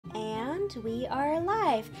And we are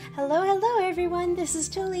live. Hello, hello everyone. This is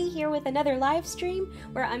Tulie here with another live stream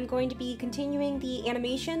where I'm going to be continuing the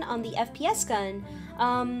animation on the FPS gun.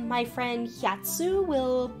 My friend Hyatsu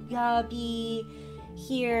will be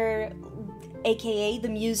here, aka the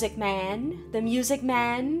Music Man. The Music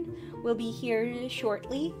Man will be here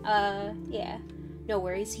shortly. Yeah, no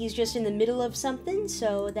worries. He's just in the middle of something,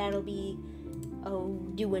 so that'll be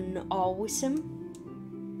doing awesome.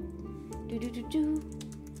 Do do do do.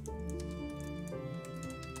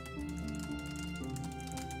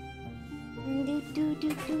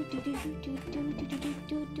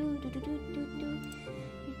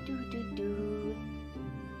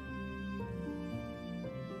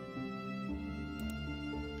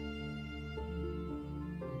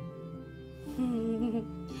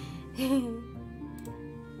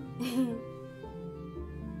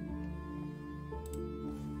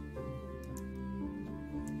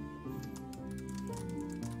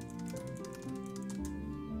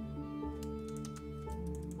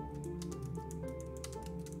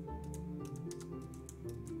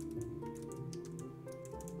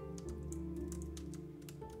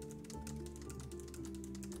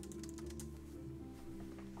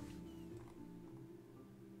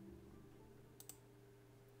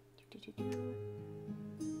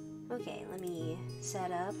 Okay, let me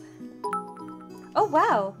set up. Oh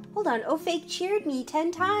wow! Hold on, O-Fake cheered me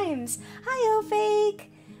 10 times! Hi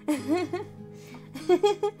O-Fake!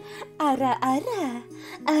 Ara ara!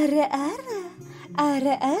 Ara ara!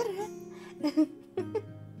 Ara ara!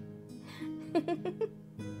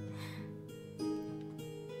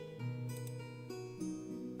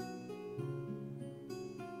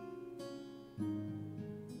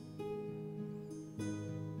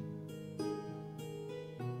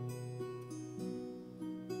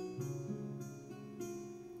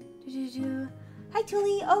 Hi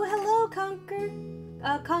Tulie! Oh hello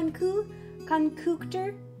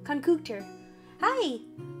Concoctor. Hi!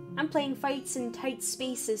 I'm playing fights in tight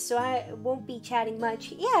spaces, so I won't be chatting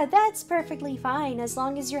much. Yeah, that's perfectly fine, as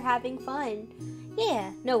long as you're having fun.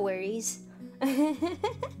 Yeah, no worries.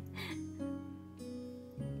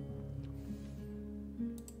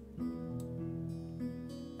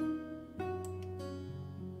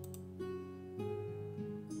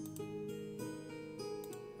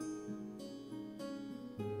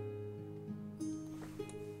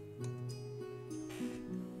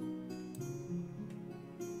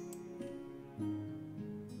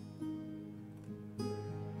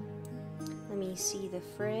 Let me see the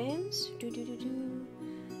frames.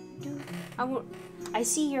 I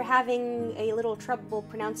see you're having a little trouble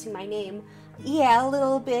pronouncing my name. Yeah, a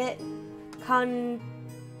little bit.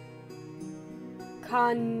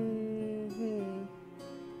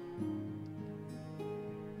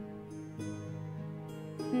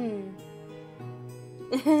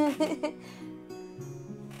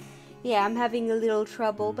 Yeah, I'm having a little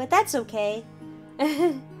trouble, but that's okay.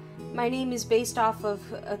 My name is based off of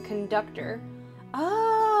a conductor.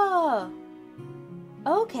 Oh!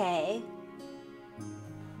 Okay.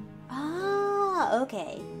 Ah,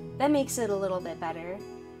 okay. That makes it a little bit better.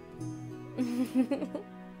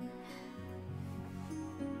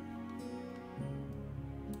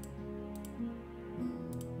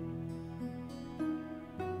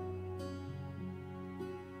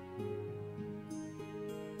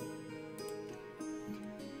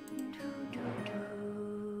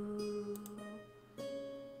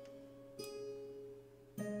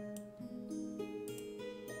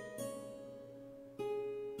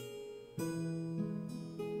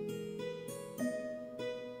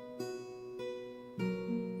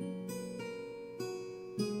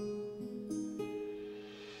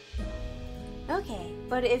 Okay,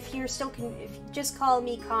 but if you're still just call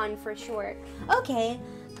me Con for short. Okay,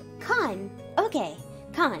 Con. Okay,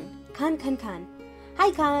 Con.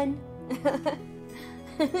 Hi, Con.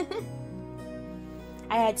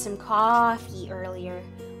 I had some coffee earlier,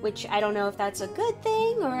 which I don't know if that's a good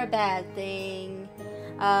thing or a bad thing,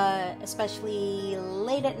 especially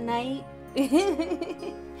late at night.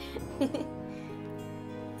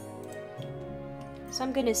 So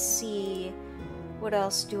I'm gonna see. What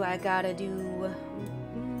else do I gotta do?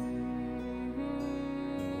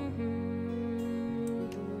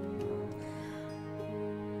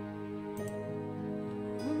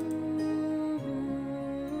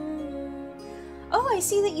 Oh, I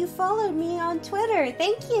see that you followed me on Twitter.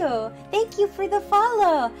 Thank you. Thank you for the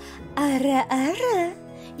follow. Ara ara.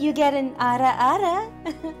 You get an ara ara.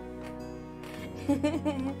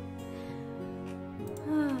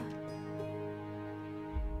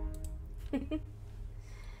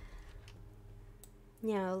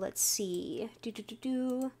 Now let's see.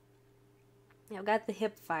 Yeah, I've got the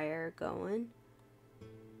hip fire going.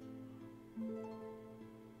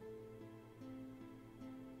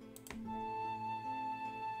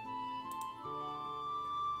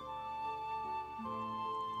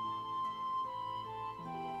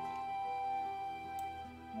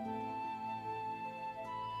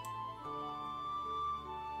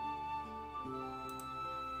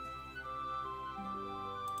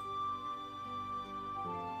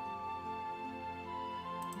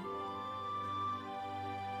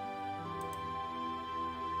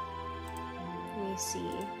 Let me see.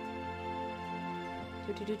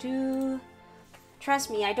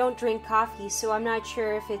 Trust me, I don't drink coffee, so I'm not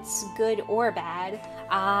sure if it's good or bad.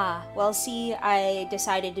 Ah, well, see, I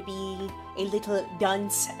decided to be a little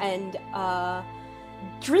dunce and,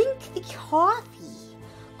 drink the coffee.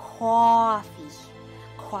 Coffee.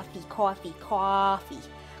 Coffee, coffee, coffee.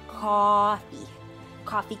 Coffee.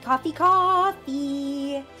 Coffee, coffee,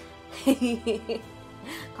 coffee.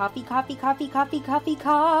 Coffee, coffee, coffee, coffee, coffee,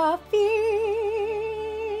 coffee.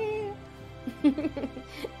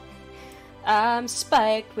 I'm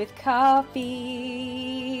spiked with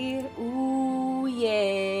coffee. Ooh,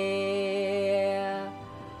 yeah.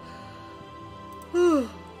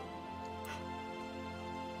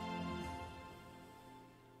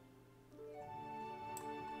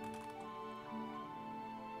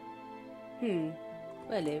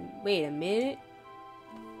 Wait a minute.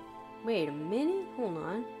 Wait a minute. Hold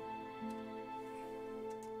on.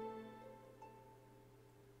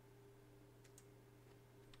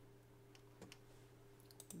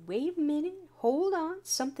 Wait a minute. Hold on.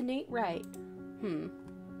 Something ain't right.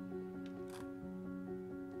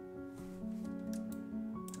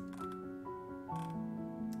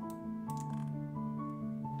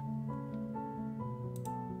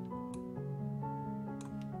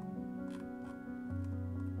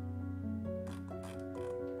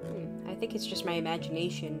 I think it's just my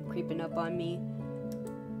imagination creeping up on me.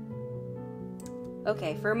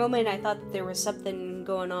 Okay, for a moment I thought that there was something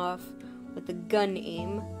going off with the gun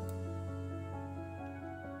aim.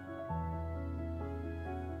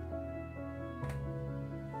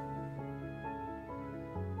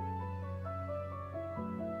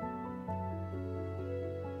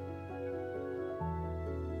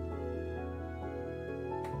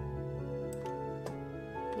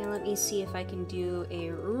 Now let me see if I can do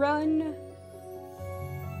a run.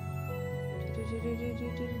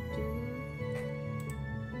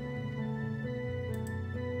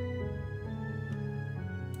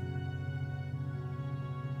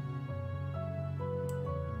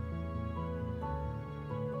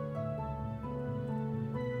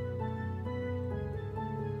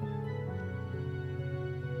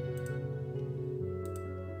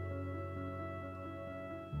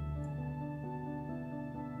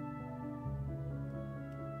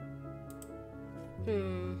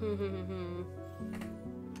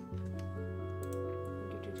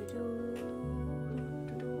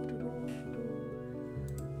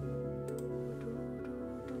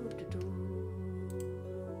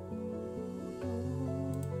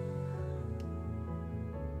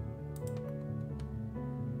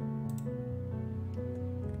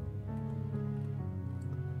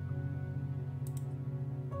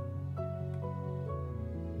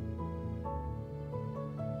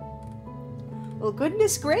 Well,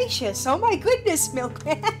 goodness gracious. Oh my goodness,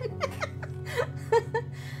 Milkman.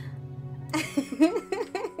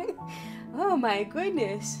 Oh my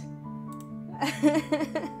goodness.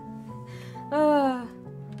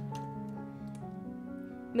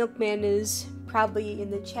 Milkman is probably in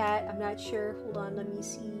the chat. I'm not sure. Hold on, let me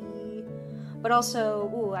see. But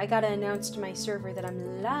also, ooh, I gotta announce to my server that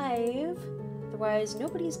I'm live. Otherwise,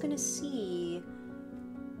 nobody's gonna see.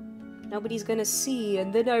 Nobody's gonna see,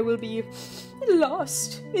 and then I will be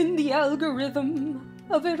lost in the algorithm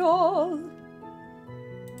of it all.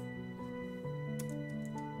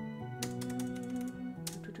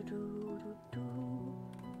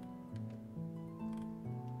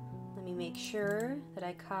 Let me make sure that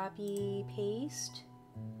I copy, paste.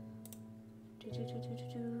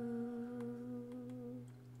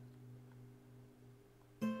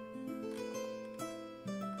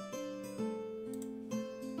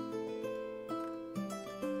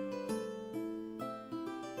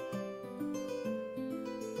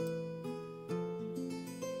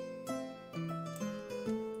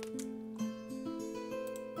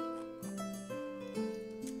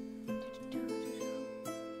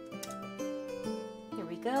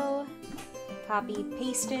 Go. Copy,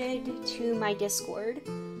 pasted to my Discord.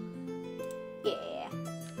 Yeah.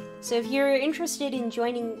 So if you're interested in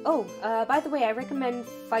joining... Oh, by the way, I recommend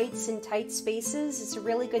Fights in Tight Spaces. It's a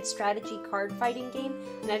really good strategy card fighting game,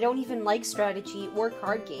 and I don't even like strategy or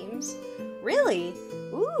card games. Really?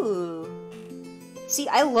 Ooh. See,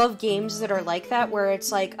 I love games that are like that, where it's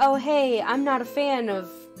like, oh hey, I'm not a fan of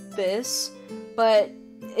this, but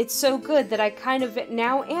it's so good that I kind of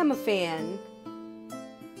now am a fan.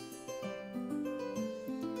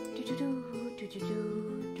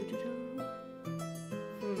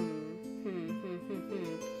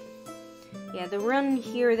 Yeah, the run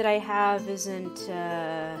here that I have isn't,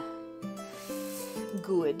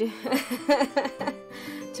 good,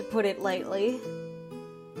 to put it lightly.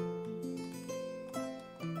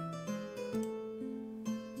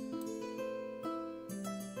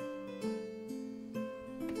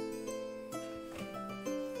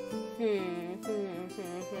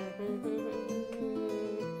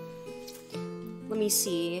 Let me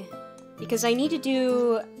see. Because I need to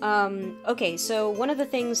do, okay, so one of the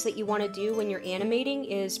things that you want to do when you're animating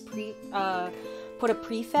is put a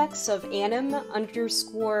prefix of anim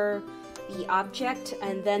underscore the object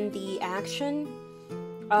and then the action.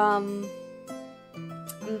 I'm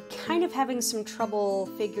kind of having some trouble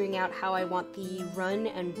figuring out how I want the run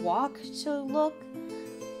and walk to look.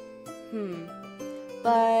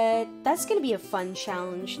 But that's gonna be a fun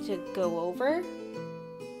challenge to go over.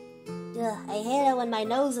 Ugh, I hate it when my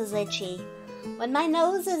nose is itchy. When my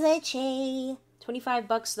nose is itchy.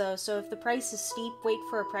 $25 though, so if the price is steep, wait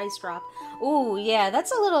for a price drop. Ooh, yeah,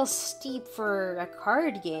 that's a little steep for a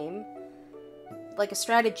card game. Like a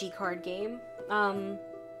strategy card game.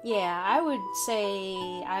 Yeah, I would say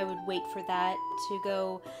I would wait for that to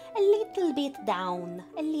go a little bit down.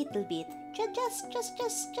 A little bit. Just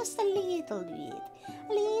a little bit.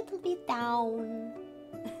 A little bit down.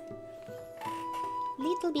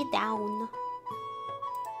 Little bit down.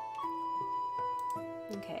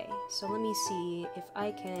 Okay, so let me see if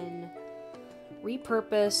I can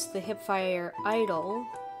repurpose the hipfire idle.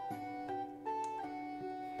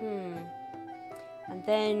 And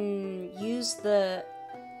then use the...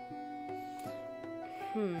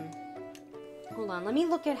 Hold on, let me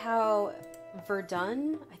look at how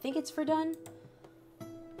Verdun... I think it's Verdun?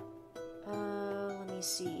 Let me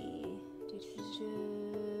see...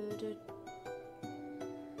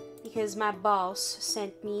 Because my boss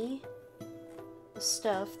sent me the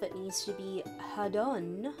stuff that needs to be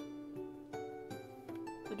done.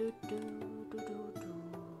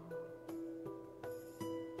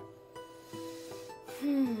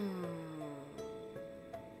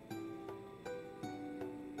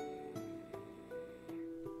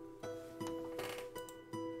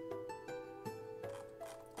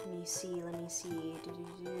 Let me see.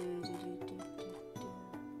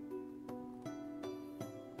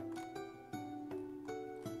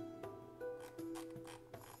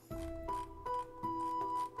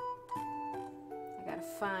 I gotta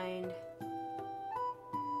find...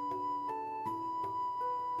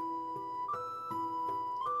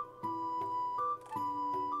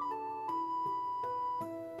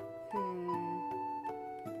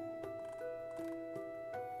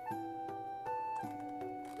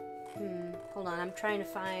 Hold on, I'm trying to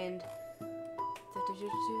find...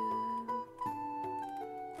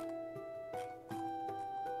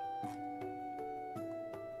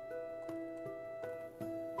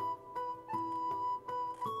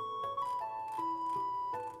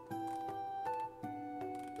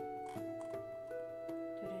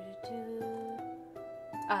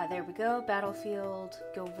 Ah, there we go. Battlefield,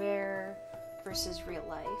 Gauvert versus real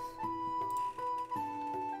life.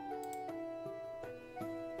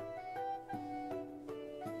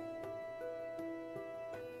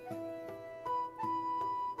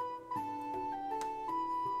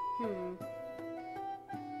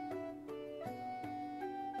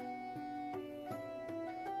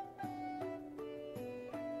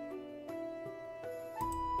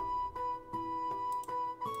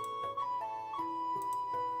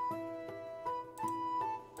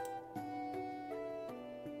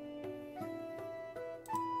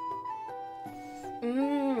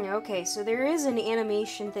 Okay, so there is an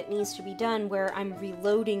animation that needs to be done where I'm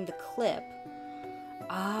reloading the clip.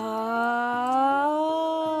 Ah,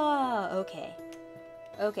 okay.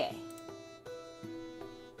 Okay.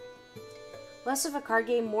 Less of a card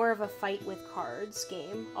game, more of a fight with cards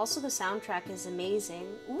game. Also, the soundtrack is amazing.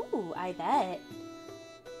 Ooh, I bet.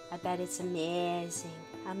 I bet it's amazing.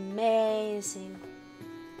 Amazing.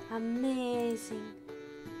 Amazing.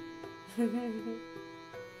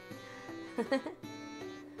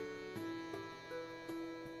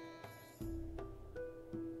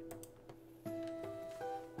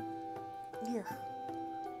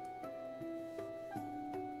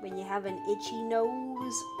 When you have an itchy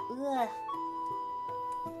nose. Ugh.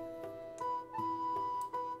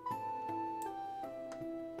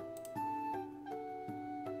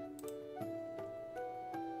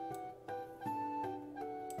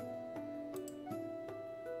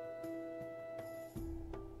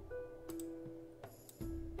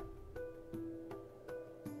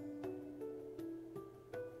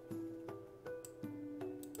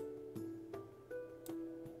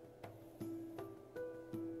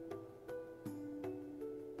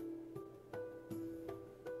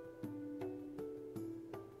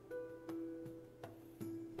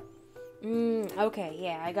 Okay,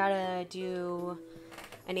 yeah, I gotta do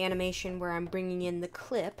an animation where I'm bringing in the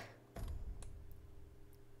clip.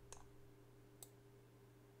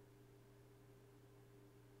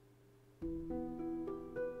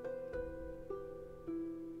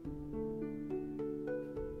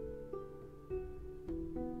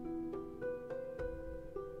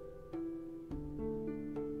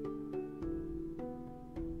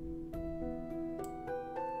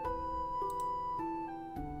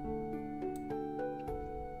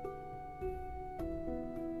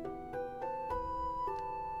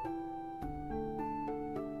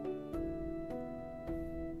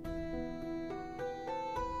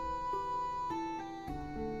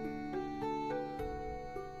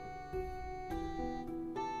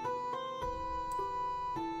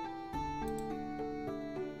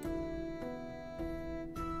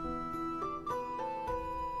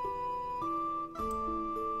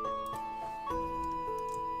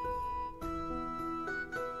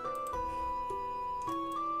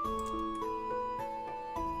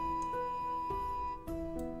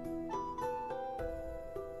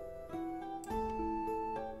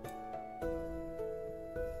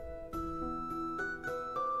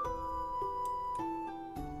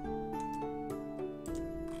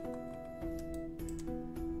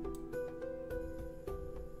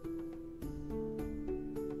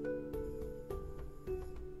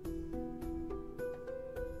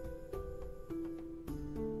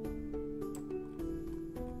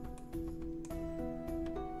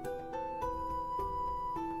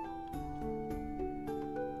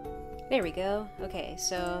 There we go. Okay,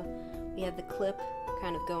 so we have the clip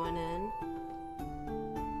kind of going in.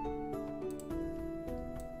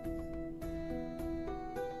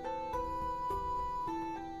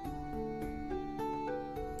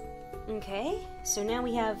 Okay, so now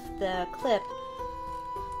we have the clip,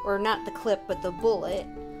 or not the clip, but the bullet,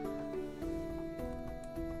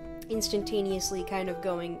 instantaneously kind of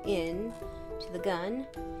going in to the gun.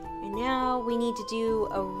 And now we need to do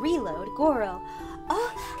a reload. Goro.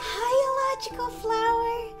 Oh, hi, Illogical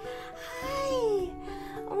Flower. Hi.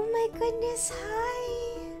 Oh my goodness,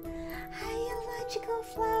 hi. Hi, Illogical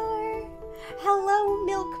Flower. Hello,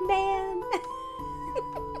 Milkman.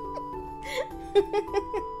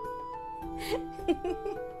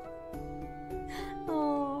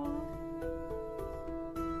 Oh.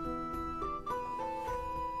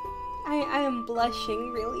 I am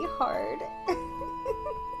blushing really hard.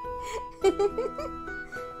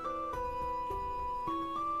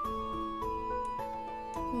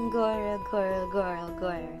 Goro, Goro, Goro,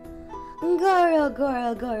 Goro. Goro,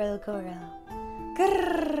 Goro, Goro, Goro.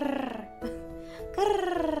 Grrr.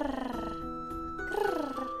 Grrr.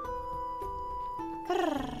 Grrr.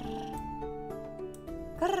 Grrr.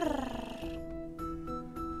 Grrr.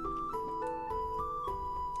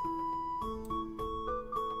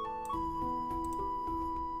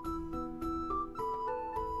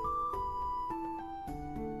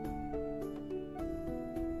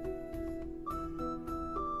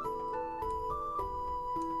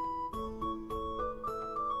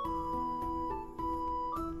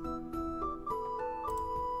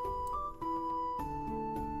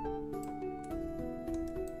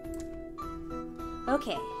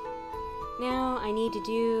 Okay, now I need to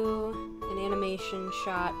do an animation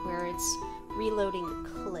shot where it's reloading the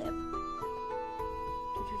clip.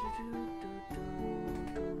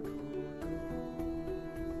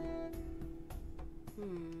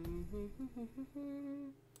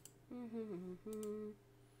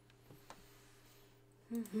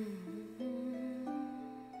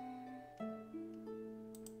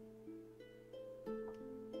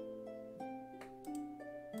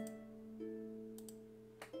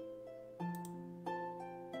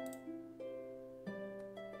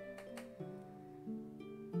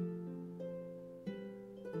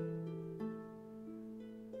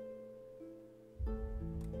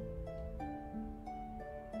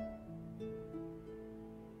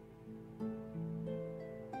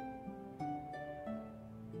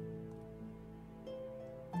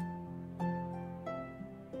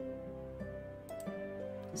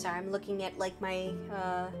 Sorry, I'm looking at like my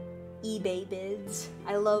eBay bids.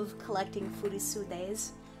 I love collecting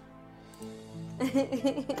furisudes.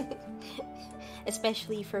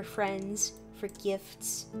 Especially for friends, for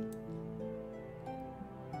gifts.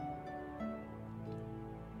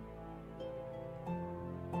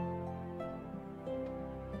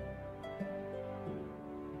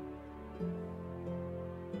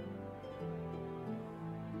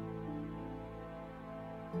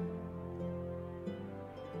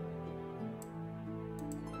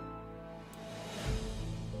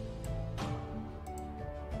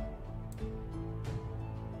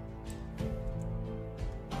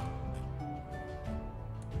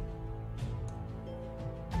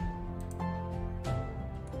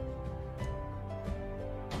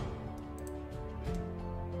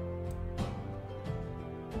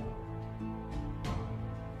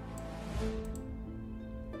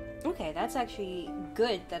 Okay, that's actually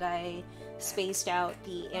good that I spaced out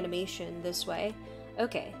the animation this way.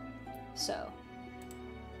 Okay, so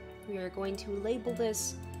we are going to label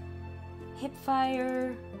this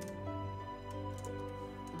hipfire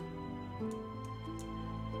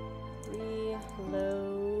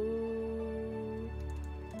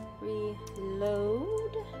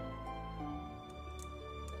reload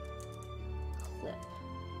clip.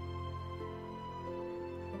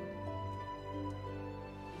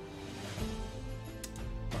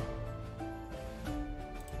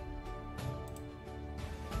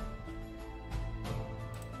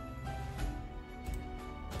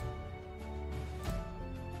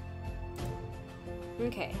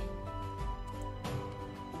 Okay.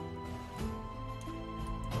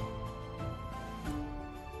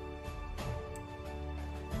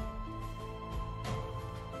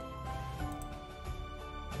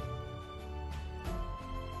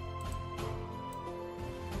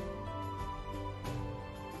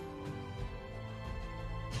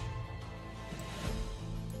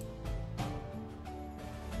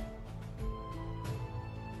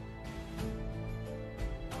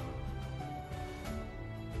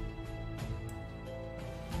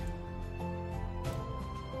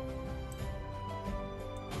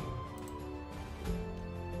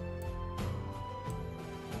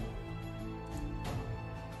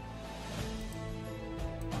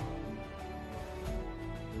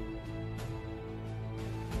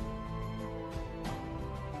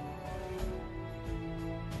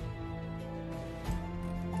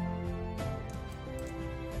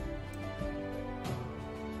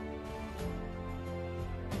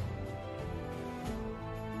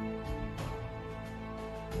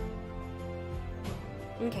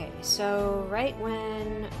 Okay, so right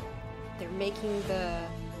when they're making the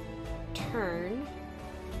turn...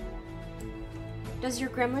 Does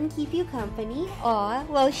your gremlin keep you company? Aw,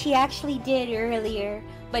 well, she actually did earlier,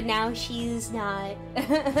 but now she's not.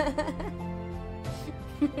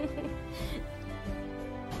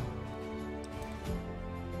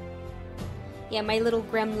 Yeah, my little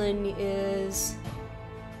gremlin is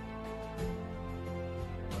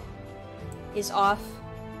off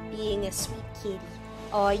being a sweet kitty.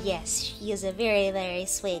 Oh yes, she is a very, very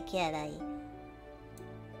sweet kitty.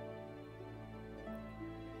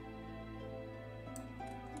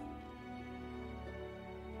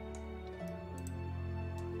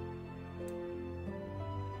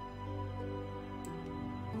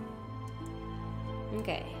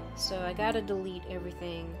 Okay, so I gotta delete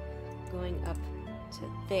everything going up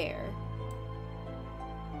to there.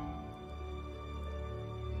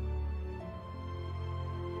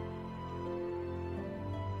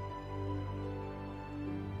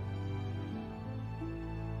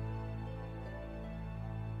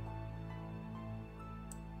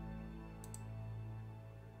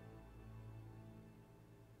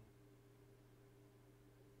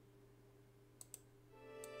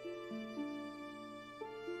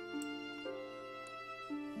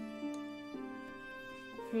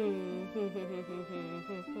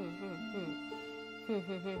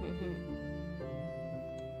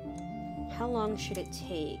 How long should it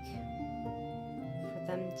take for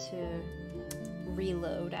them to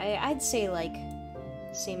reload? I'd say like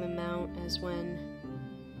same amount as when...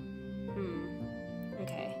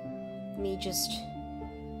 Okay. Let me just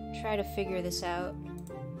try to figure this out.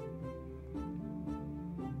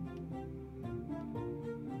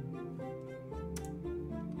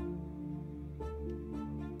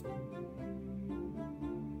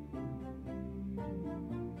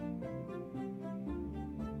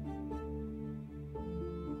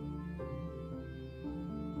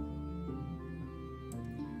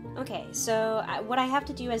 Okay, so what I have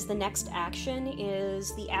to do as the next action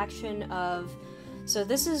is the action of... So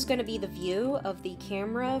this is going to be the view of the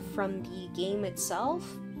camera from the game itself.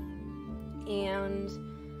 And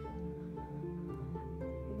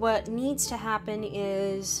what needs to happen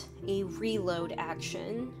is a reload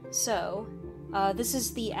action. So, this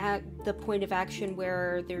is the point of action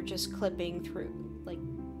where they're just clipping through. Like,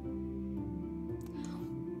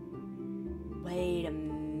 wait a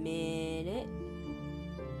minute.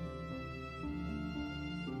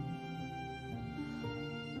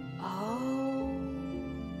 Oh.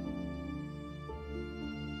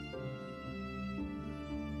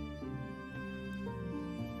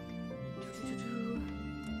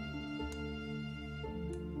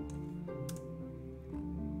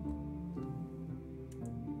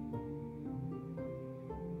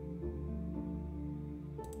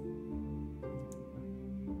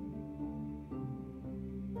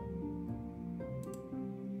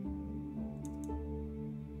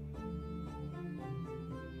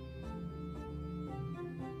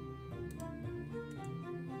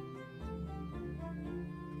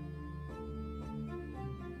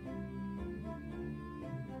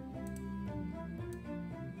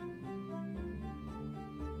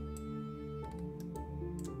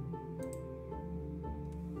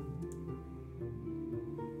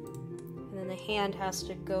 And then the hand has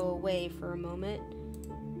to go away for a moment.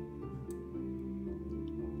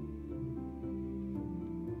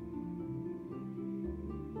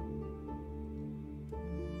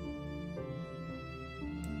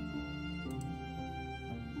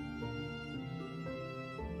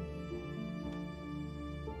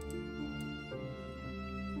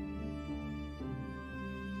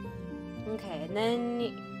 Okay, and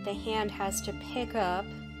then the hand has to pick up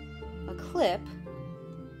a clip,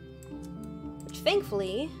 which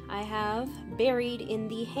thankfully I have buried in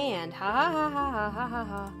the hand. Ha ha ha ha ha ha ha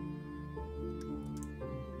ha.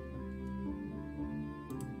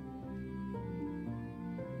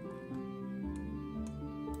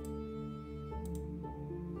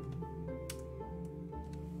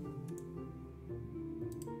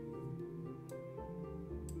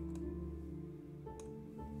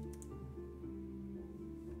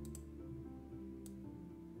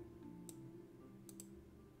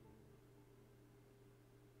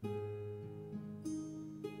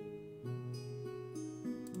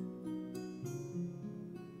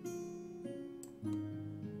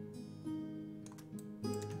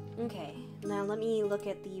 Okay, now let me look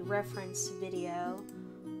at the reference video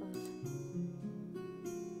of...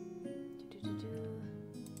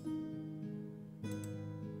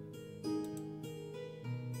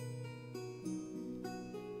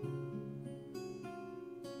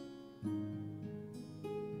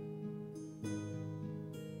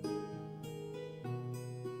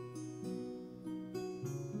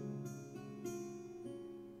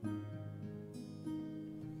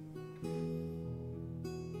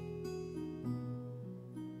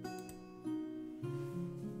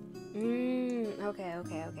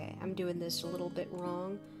 Okay. I'm doing this a little bit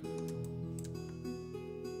wrong.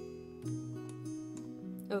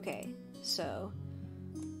 Okay, so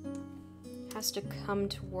has to come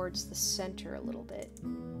towards the center a little bit.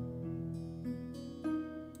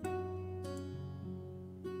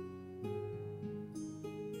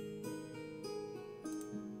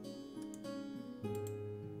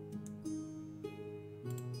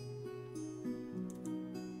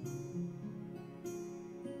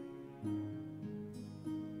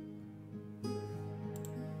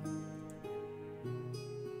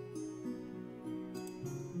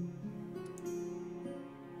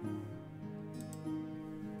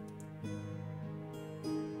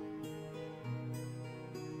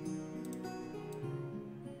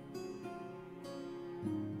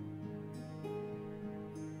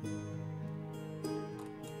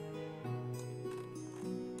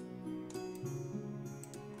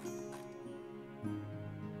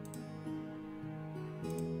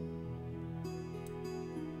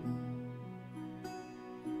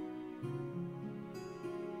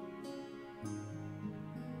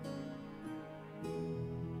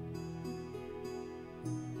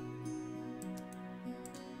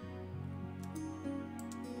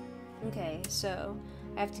 Okay, so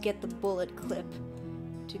I have to get the bullet clip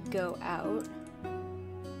to go out.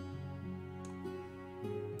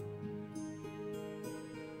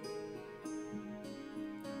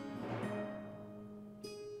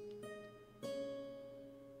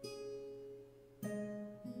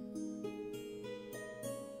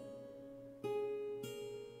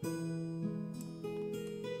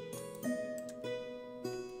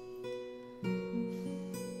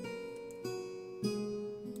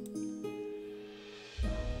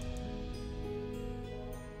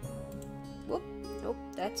 Whoop, nope,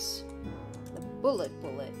 that's the bullet.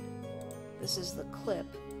 This is the clip.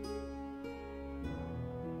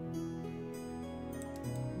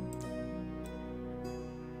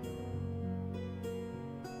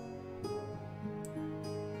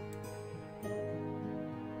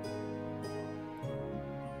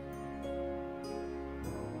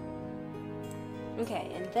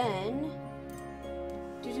 Okay, and then...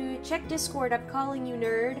 Check Discord, I'm calling you,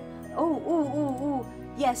 nerd. Oh, ooh, ooh, ooh.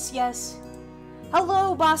 Yes, yes.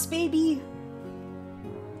 Hello, boss baby!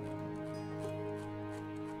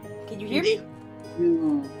 Can you hear me?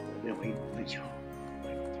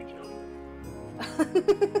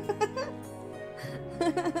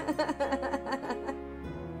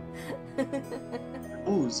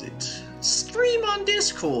 Use it. Stream on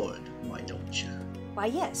Discord. Why don't you? Why,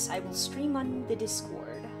 yes, I will stream on the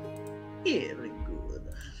Discord. Very good.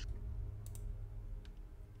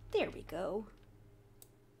 There we go.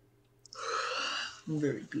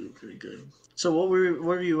 Very good, very good. So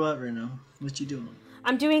where are you at right now? What you doing?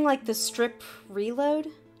 I'm doing like the strip reload,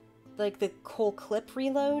 like the whole clip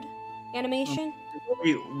reload animation.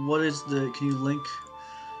 Wait, what is the? Can you link?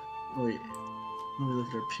 Wait, let me look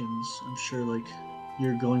at our pins. I'm sure like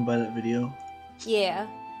you're going by that video. Yeah.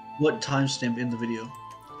 What timestamp in the video?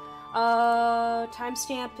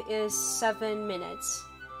 Timestamp is 7 minutes.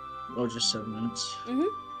 Oh, just 7 minutes. Mm-hmm.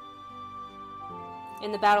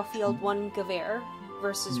 In the Battlefield 1 Gewehr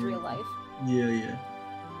versus real life. Yeah, yeah.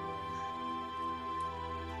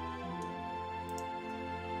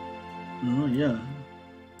 Oh, yeah.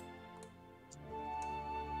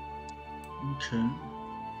 Okay.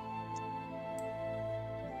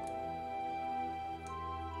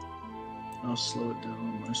 I'll slow it down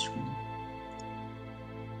on my screen.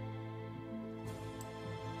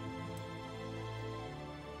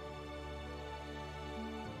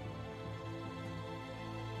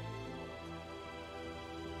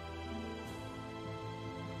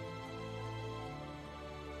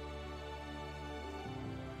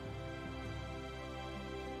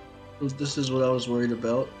 This is what I was worried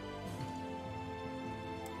about.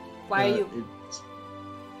 Why are you...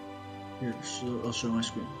 Here, so I'll show my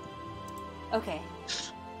screen. Okay.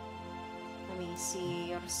 Let me see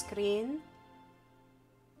your screen.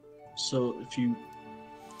 So if you...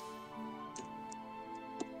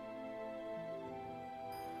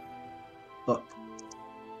 Fuck.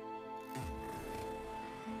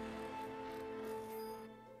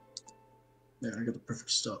 There, I got the perfect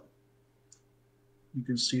stop. You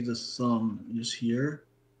can see the thumb is here.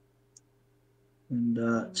 And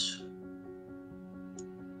that...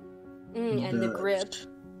 and the grip.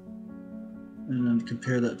 And then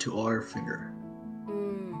compare that to our finger.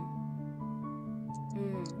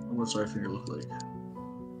 What's our finger look like?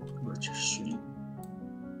 About your stream.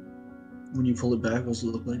 When you pull it back, what's it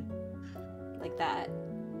look like? Like that.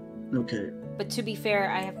 Okay. But to be fair,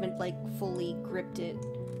 I haven't like fully gripped it.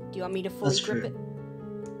 Do you want me to fully grip it?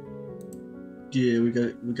 Yeah, we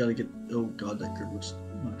gotta get. Oh god, that grip looks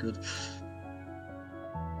not good.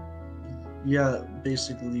 Yeah,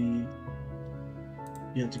 basically,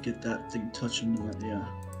 you have to get that thing touching that. Yeah.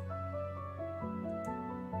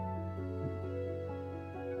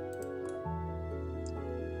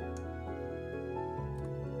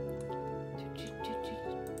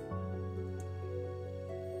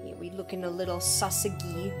 Yeah, we looking a little sassy.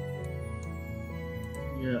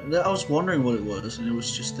 Yeah, I was wondering what it was, and it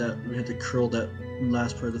was just that we had to curl that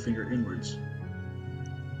last part of the finger inwards.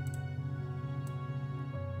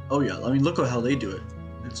 Oh yeah, I mean, look at how they do it.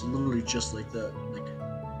 It's literally just like that. Like,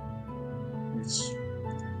 it's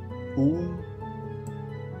boom.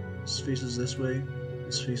 This faces this way.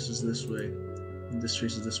 This faces this way. And this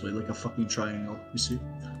faces this way, like a fucking triangle. You see?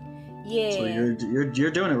 Yeah. So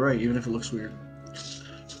you're doing it right, even if it looks weird.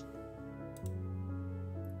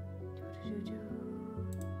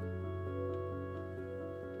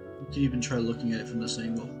 You can even try looking at it from this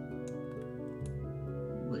angle.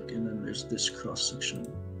 Like, and then there's this cross section.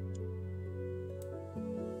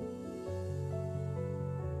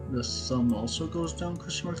 The thumb also goes down,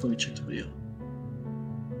 question mark? Let me check the video.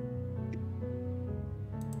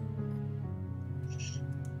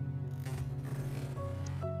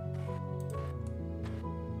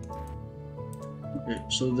 Okay,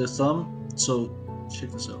 so the thumb, so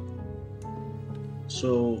check this out.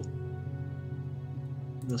 So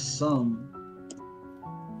the thumb,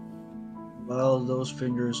 while those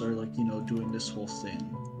fingers are like, you know, doing this whole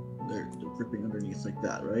thing, they're gripping underneath like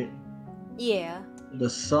that, right? Yeah. The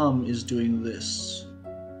thumb is doing this.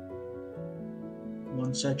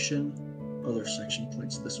 One section, other section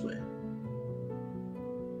points this way.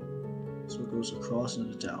 So it goes across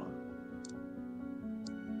and down.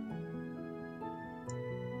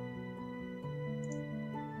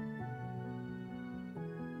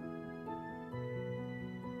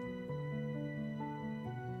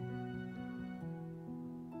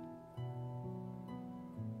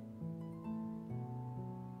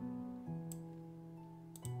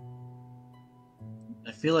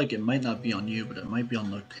 I feel like it might not be on you, but it might be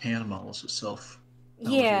on the hand models itself. That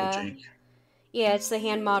was a little Yeah. jank. Yeah, it's the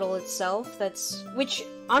hand model itself that's... Which,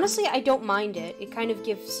 honestly, I don't mind it. It kind of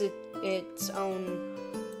gives it its own...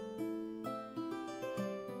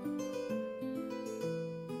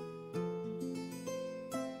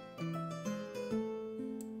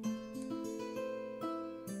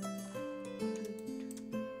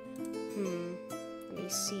 Let me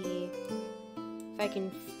see if I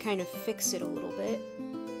can kind of fix it a little bit.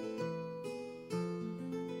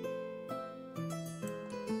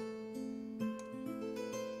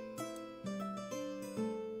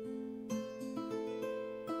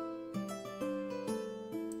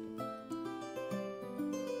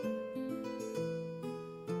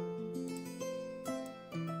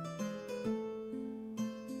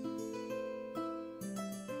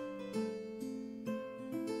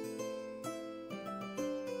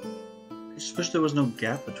 I just wish there was no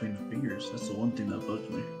gap between the fingers. That's the one thing that bugs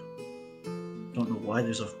me. Don't know why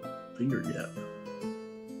there's a finger gap.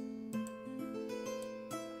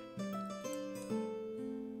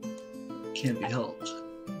 Can't be helped.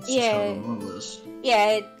 It's just how Yeah. the normal is.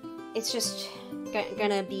 Yeah, it's just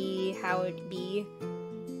gonna be how it be.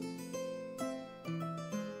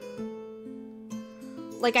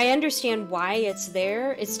 Like, I understand why it's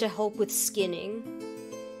there. It's to help with skinning.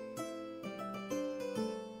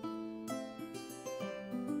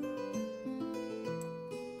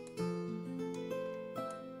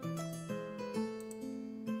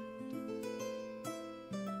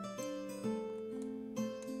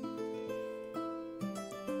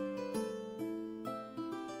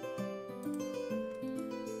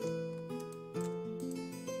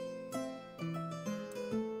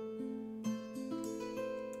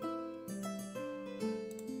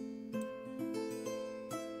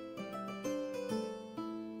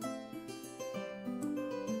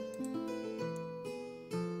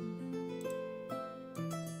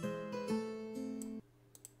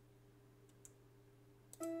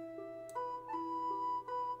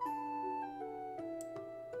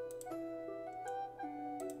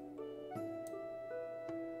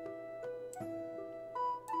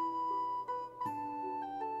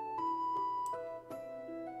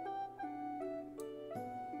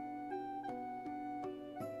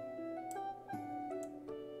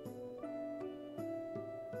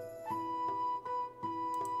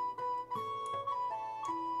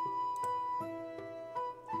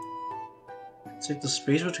 It's like the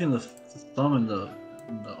space between the thumb and the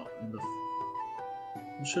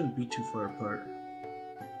it shouldn't be too far apart.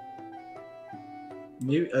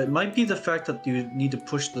 Maybe it might be the fact that you need to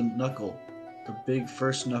push the knuckle, the big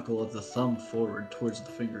first knuckle of the thumb forward towards the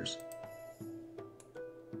fingers.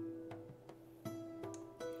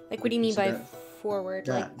 Like, what do you mean See by that? forward?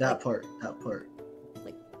 That part.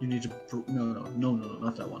 Like You need to no,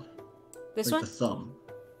 not that one. this Like one? the thumb.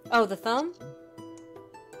 Oh, the thumb?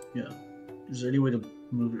 Yeah. Is there any way to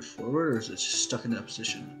move it forward, or is it just stuck in that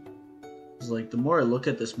position? It's like, the more I look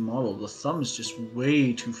at this model, the thumb is just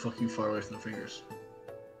way too fucking far away from the fingers.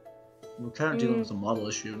 We're kind of dealing with a model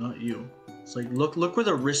issue, not you. It's like, look where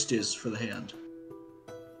the wrist is for the hand.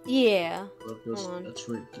 Yeah. Look, Hold on. that's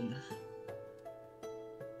right there.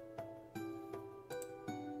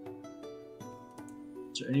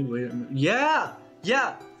 Is there any way to... Yeah!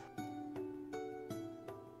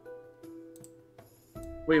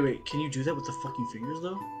 Wait, can you do that with the fucking fingers,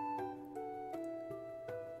 though?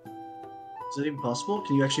 Is that even possible?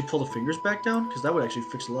 Can you actually pull the fingers back down? Because that would actually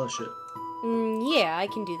fix a lot of shit. Yeah, I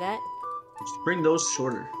can do that. Just bring those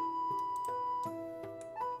shorter.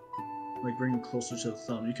 Like, bring them closer to the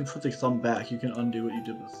thumb. You can put the thumb back. You can undo what you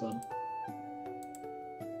did with the thumb.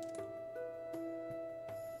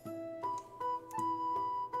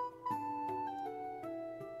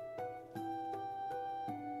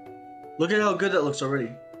 Look at how good that looks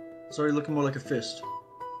already. It's already looking more like a fist.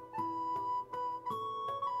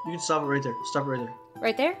 You can stop it right there. Stop it right there.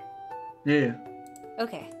 Right there? Yeah.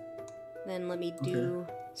 Okay. Then let me do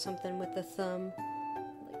something with the thumb.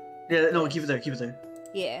 Yeah, no, keep it there. Keep it there.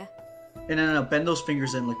 Yeah. And no, bend those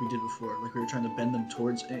fingers in like we did before. Like we were trying to bend them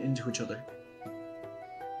towards, into each other.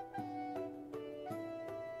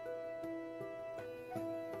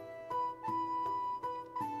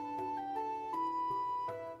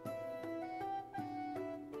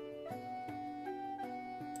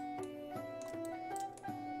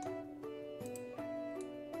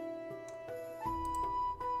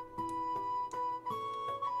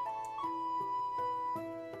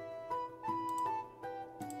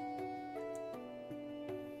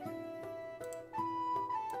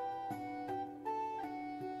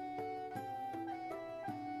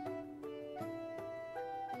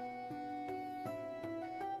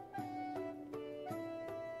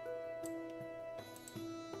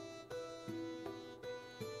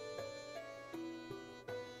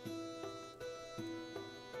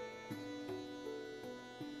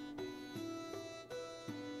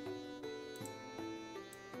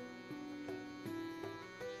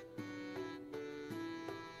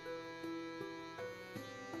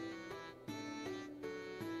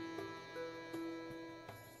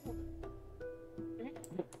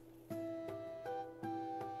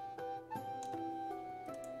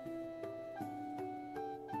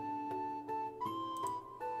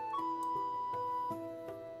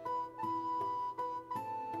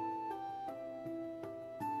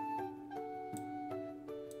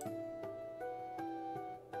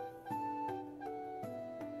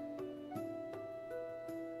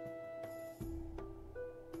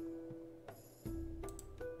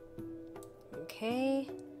 Okay.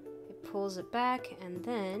 It pulls it back, and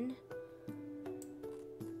then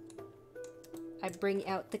I bring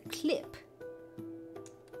out the clip.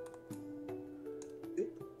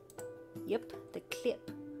 Yep, the clip.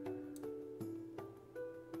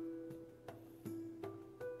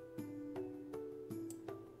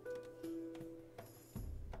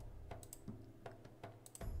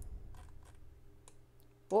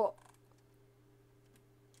 Oh.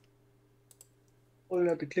 Pulling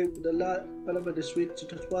out the clip with a lot, but about the switch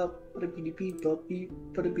to swap, put a PDP, copy,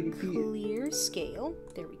 put a PDP. Clear scale.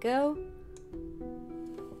 There we go.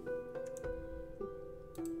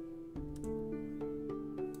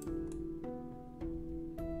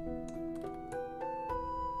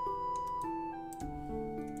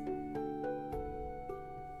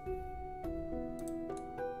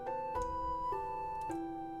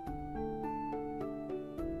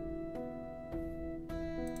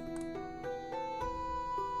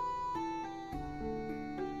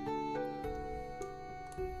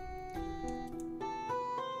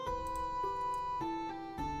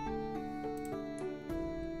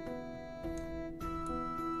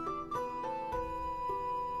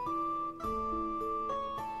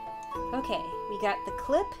 Okay, we got the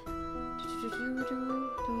clip.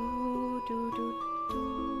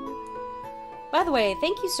 By the way,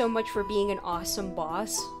 thank you so much for being an awesome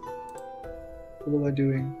boss. What am I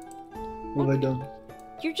doing? What have I done?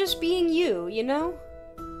 You're just being you, you know?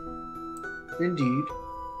 Indeed.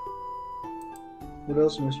 What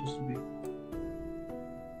else am I supposed to be?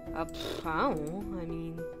 I don't know. I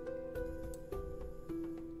mean...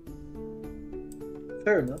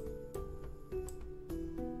 Fair enough.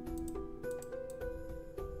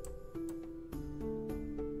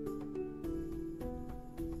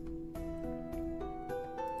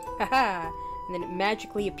 Haha! And then it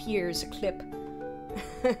magically appears a clip.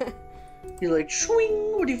 You're like,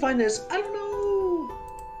 swing! Where do you find this? I don't know!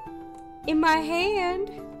 In my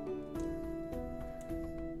hand!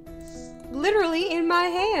 Literally in my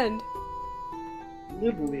hand!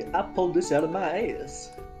 Literally, I pulled this out of my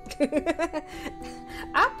ass.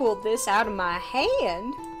 I pulled this out of my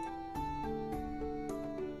hand!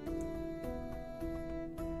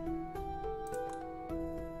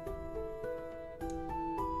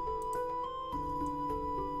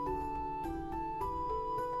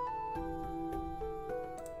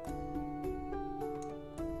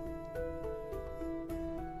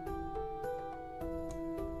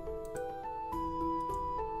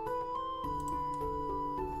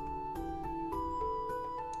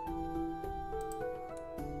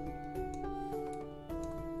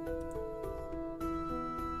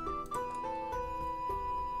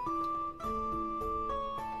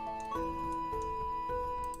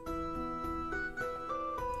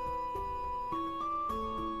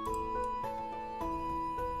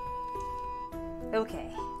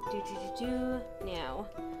 Okay. Now.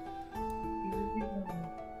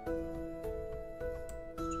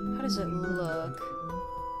 How does it look?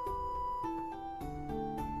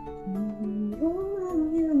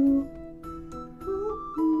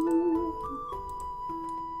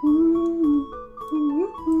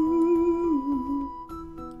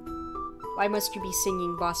 Why must you be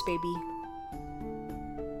singing, Boss Baby?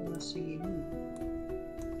 I'm not singing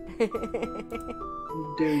you.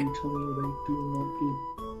 How dare you tell me what I do not do?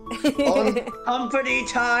 I'm pretty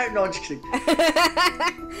tired. No, I'm just kidding.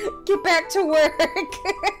 Get back to work.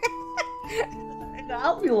 And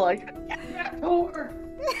I'll be like, get back to work.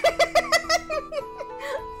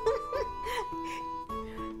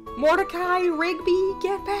 Mordecai, Rigby,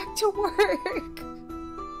 get back to work.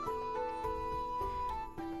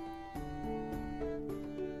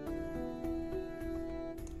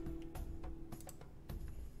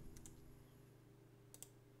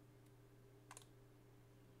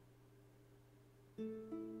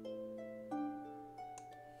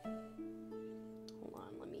 Hold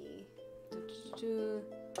on, let me...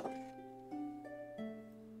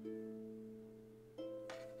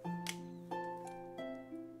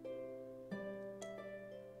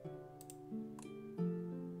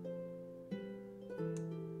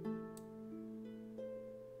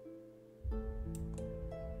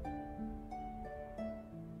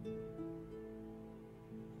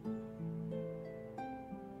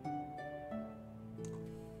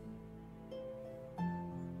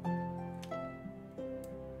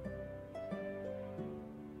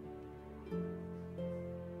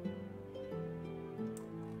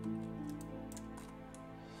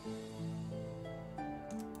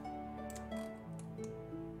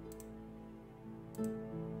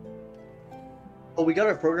 Oh, we got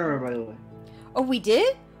our programmer, by the way. Oh, we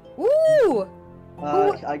did? Ooh!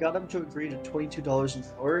 I got him to agree to $22 an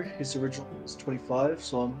hour. His original was 25,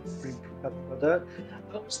 so I'm pretty happy about that.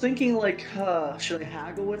 I was thinking, like, should I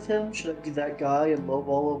haggle with him? Should I be that guy and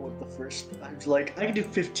lowball him with the first? I was like, I can do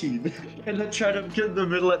 15, and then try to get in the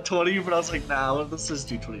middle at 20. But I was like, nah, let's just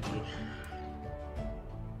do 22.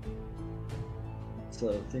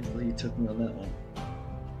 So thankfully he took me on that one.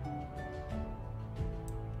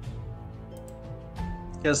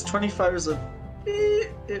 Because 25 is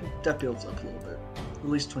that builds up a little bit. At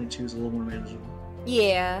least 22 is a little more manageable.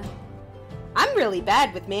 Yeah. I'm really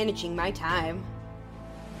bad with managing my time.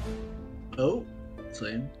 Oh,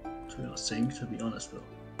 same. Same, to be honest, though.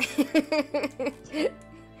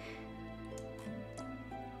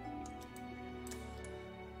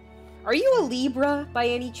 Are you a Libra, by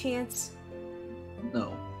any chance?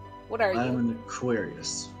 No. What are you? I'm an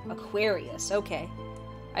Aquarius. Aquarius, okay.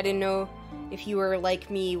 I didn't know if you were like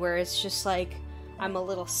me, where it's just like, I'm a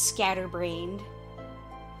little scatterbrained.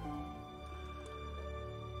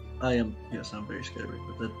 I am, yes, I'm very scatterbrained,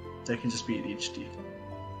 but that can just be ADHD.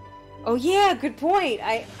 Oh yeah, good point.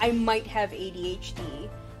 I might have ADHD.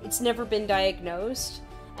 It's never been diagnosed,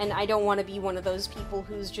 and I don't want to be one of those people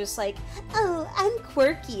who's just like, oh, I'm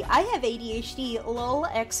quirky. I have ADHD, lol,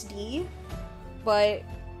 XD. But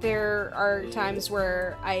there are times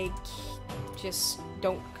where I just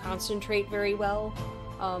don't concentrate very well.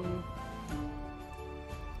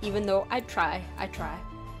 Even though I try.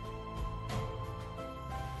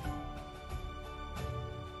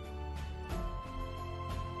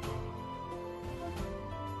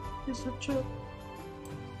 Yes,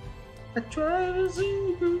 I try to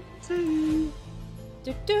sing good to you.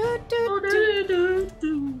 Do, do, do,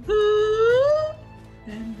 do.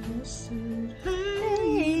 And I said,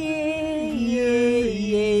 Hey,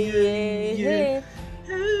 yeah.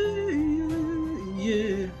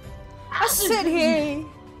 I said, hey,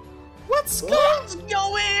 what's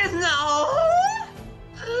going on?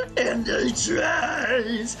 And he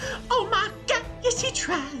tries. Oh my God, yes he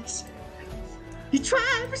tries. He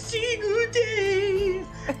tried every single day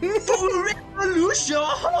for a revolution.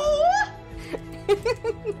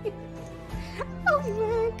 Oh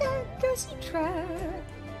my God, does he try?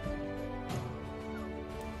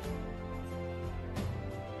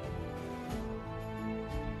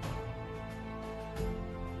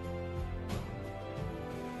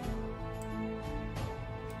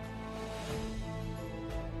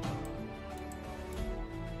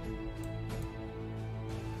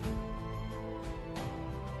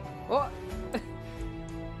 Oh.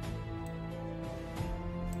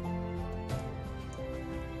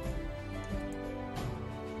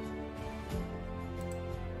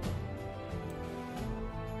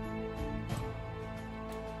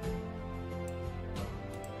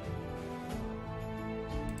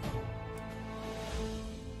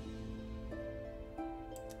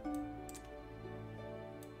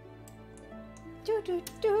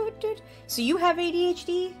 So you have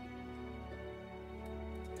ADHD?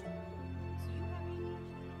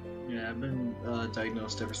 Yeah, I've been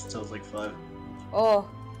diagnosed ever since I was like 5. Oh.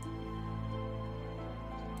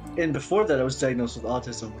 And before that, I was diagnosed with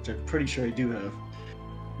autism, which I'm pretty sure I do have.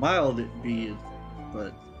 Mild,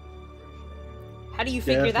 but How do you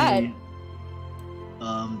figure that?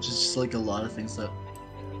 Just like a lot of things that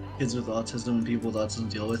kids with autism and people with autism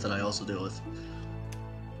deal with, and I also deal with.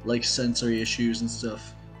 Like sensory issues and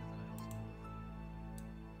stuff.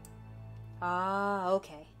 Ah,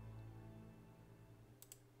 okay.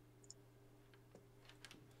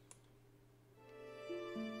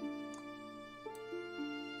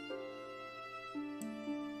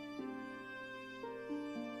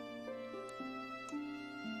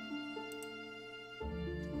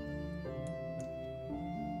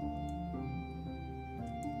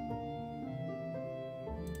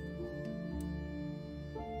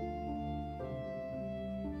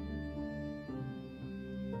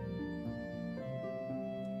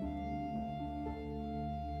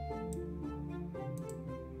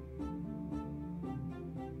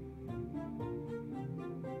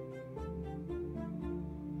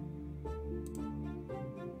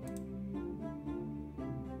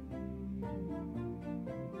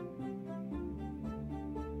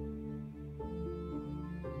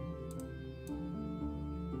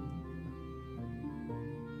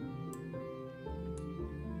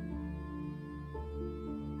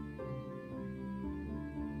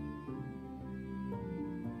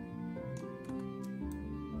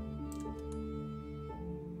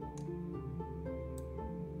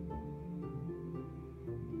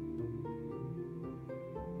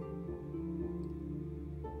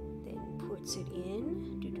 Puts it in.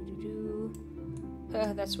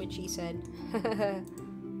 That's what she said.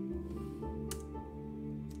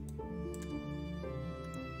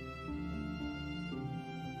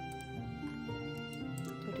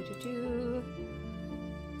 Do.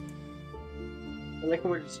 I like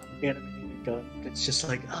when we're just animating a gun. It's just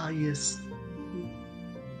like, ah, yes.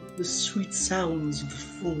 The sweet sounds of the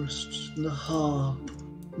forest and the harp.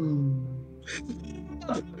 Hmm.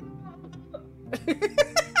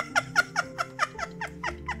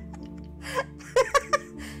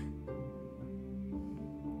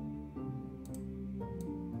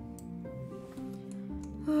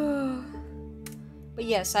 But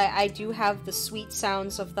yes, I do have the sweet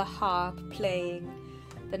sounds of the harp playing,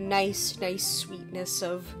 the nice sweetness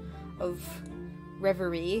of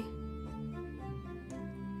reverie.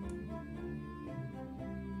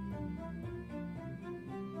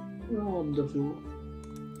 Wonderful.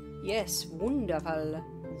 Yes, wundervoll,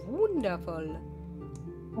 wundervoll.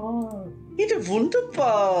 Ah, bitte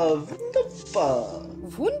wunderbar, wunderbar.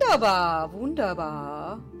 Wunderbar,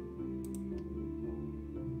 wunderbar.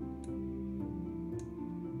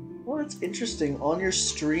 Well, it's interesting. On your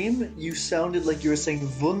stream, you sounded like you were saying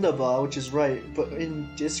wunderbar, which is right, but in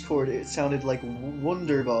Discord, it sounded like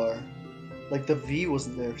wunderbar. Like the V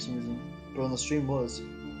wasn't there for some reason, but on the stream was.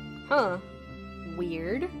 Huh.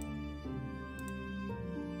 Weird.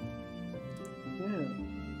 Yeah.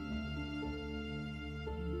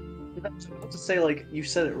 I was about to say, like, you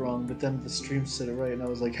said it wrong, but then the stream said it right, and I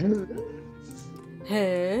was like, Huh?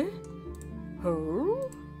 Oh?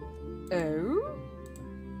 Oh?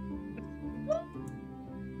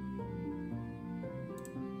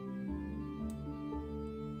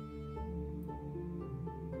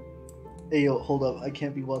 hey, yo, hold up. I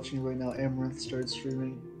can't be watching you right now. Amaranth started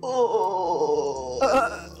streaming. Oh!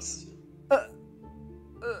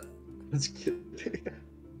 Let's get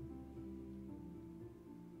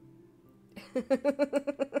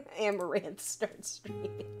Amaranth starts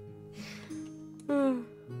streaming.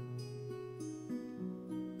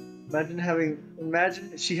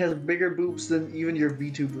 Imagine she has bigger boobs than even your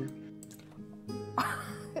VTuber.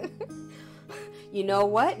 You know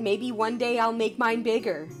what? Maybe one day I'll make mine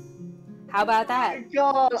bigger. How about that? Oh my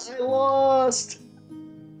god, I lost!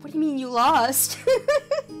 What do you mean you lost?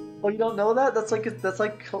 Oh, you don't know that? That's like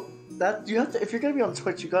that. You have to, if you're gonna be on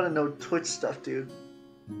Twitch, you gotta know Twitch stuff, dude.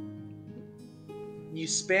 You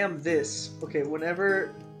spam this. Okay,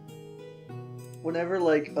 whenever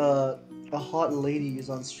like a hot lady is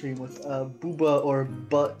on stream with booba or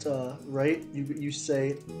butt, right? You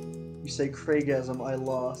say Craigasm, I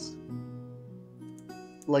lost.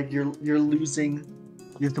 Like you're losing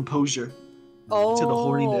your composure Oh. to the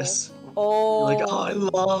horniness. Oh. You're like, oh, I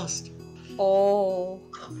lost. Oh.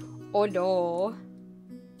 Oh no.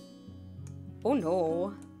 Oh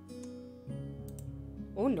no.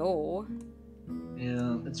 Oh no.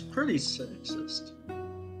 Yeah, it's pretty sexist.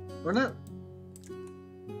 We're not.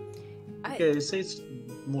 Okay, say it's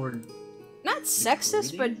more. Not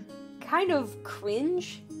sexist, but kind of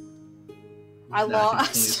cringe. I Nah,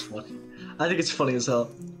 lost. I think it's funny as hell.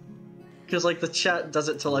 Because like the chat does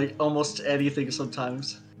it to like almost anything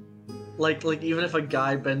sometimes. Like even if a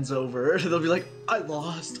guy bends over, they'll be like, I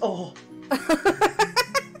lost. Oh.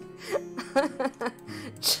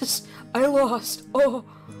 Just I lost. Oh.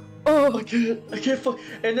 Oh. I can't fuck.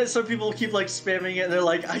 And then some people keep like spamming it and they're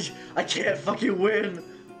like, I can't fucking win.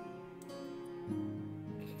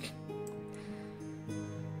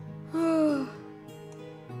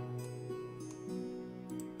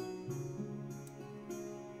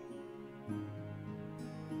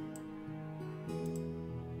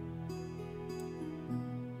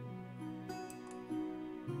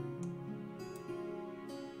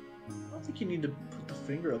 I don't think you need to put the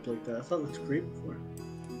finger up like that. I thought it looked great before.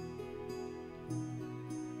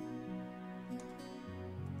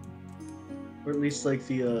 Or at least like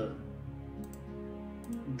the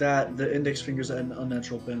index finger's at an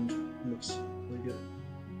unnatural bend looks really good.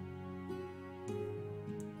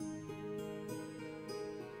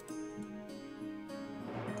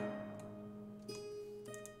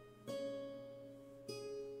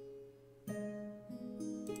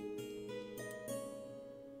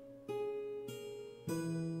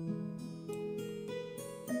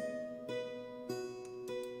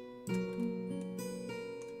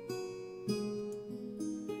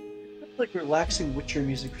 Like relaxing Witcher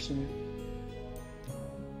music or something.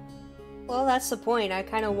 Well, that's the point. I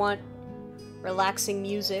kind of want relaxing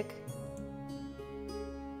music.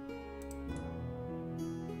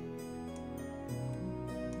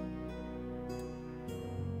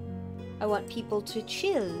 I want people to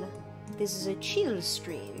chill. This is a chill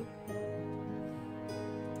stream.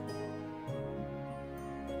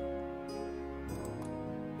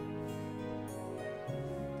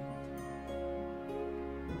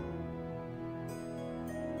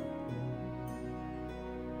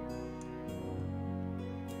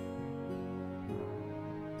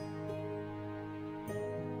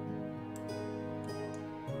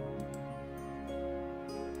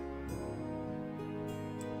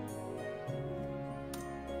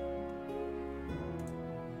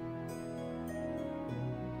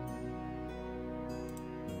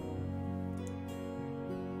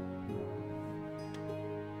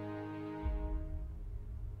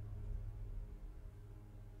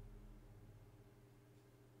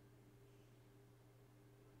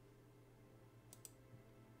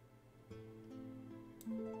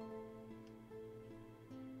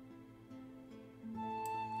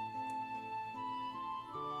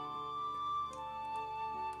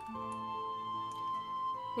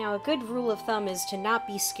 Now, a good rule of thumb is to not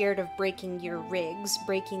be scared of breaking your rigs,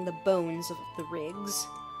 breaking the bones of the rigs.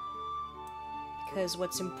 Because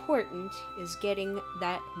what's important is getting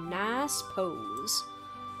that nice pose.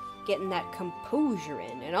 Getting that composure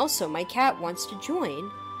in. And also, my cat wants to join.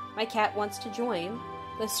 My cat wants to join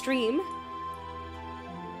the stream.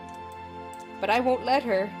 But I won't let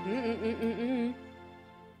her.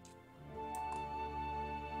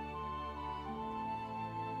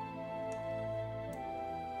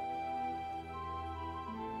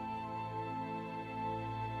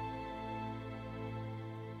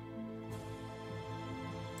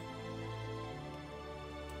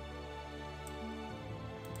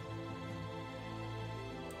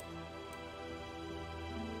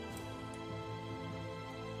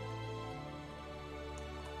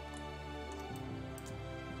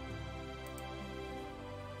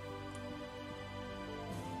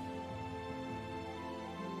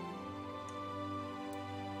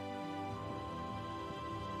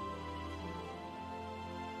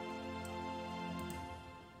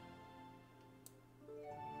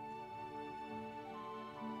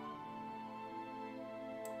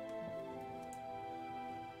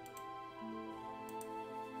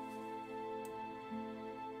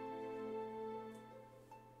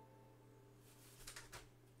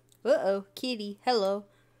 Uh-oh, kitty. Hello.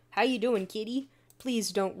 How you doing, kitty?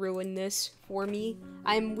 Please don't ruin this for me.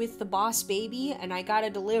 I'm with the boss baby, and I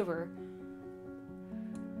gotta deliver.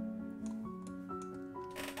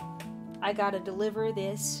 I gotta deliver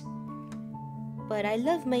this. But I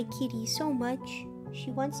love my kitty so much.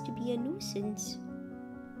 She wants to be a nuisance.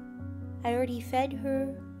 I already fed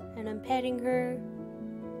her, and I'm petting her.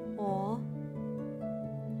 Aw.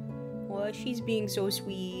 Aw, she's being so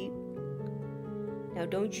sweet. Now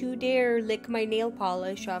don't you dare lick my nail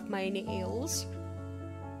polish off my nails.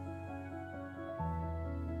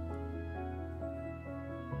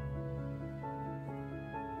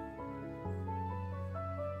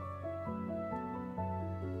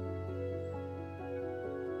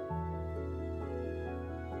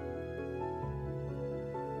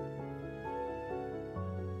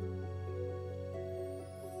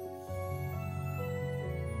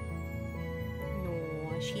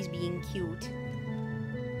 No, she's being cute.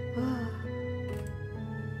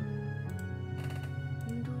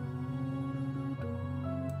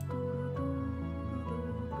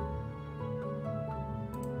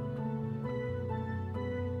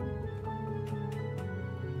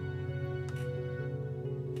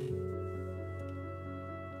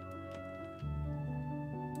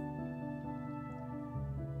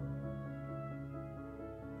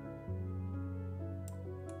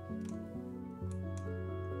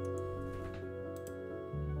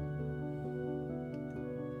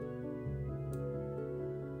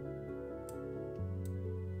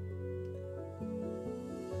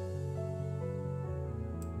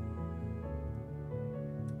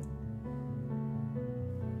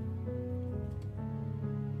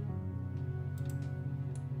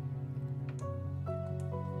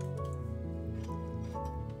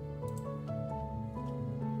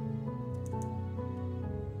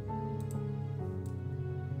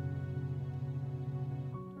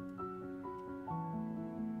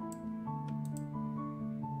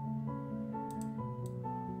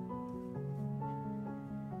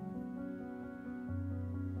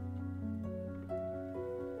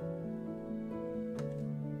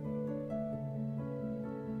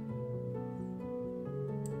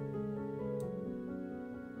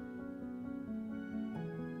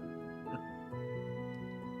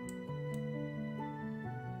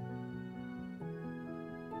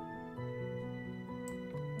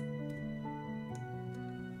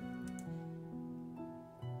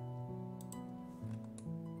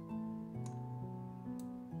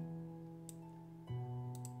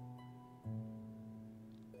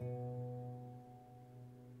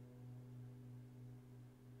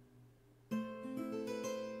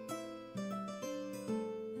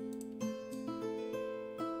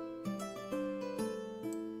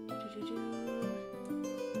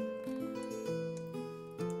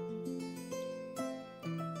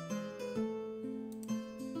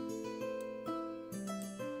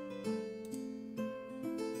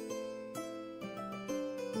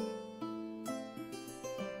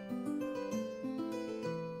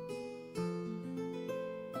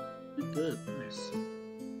 Good, nice.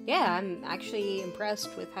 Yeah, I'm actually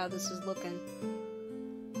impressed with how this is looking.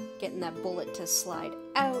 Getting that bullet to slide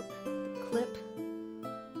out the clip.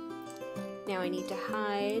 Now I need to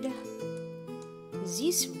hide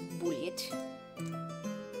this bullet.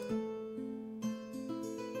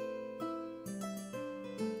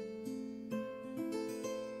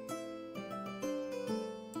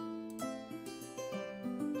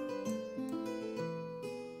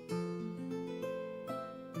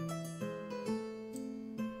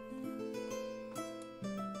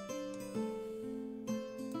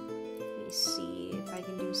 See if I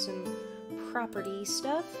can do some property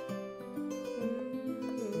stuff.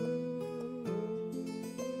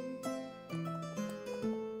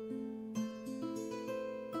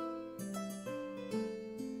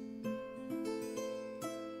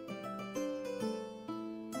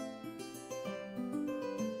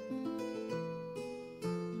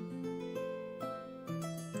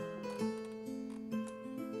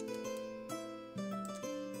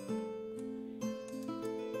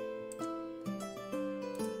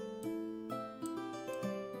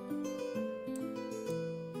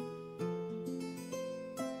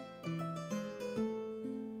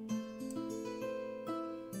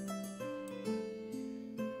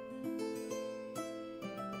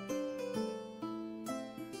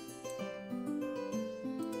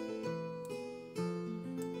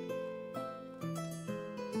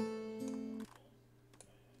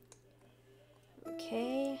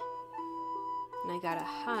 Okay, and I gotta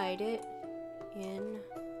hide it in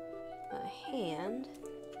a hand.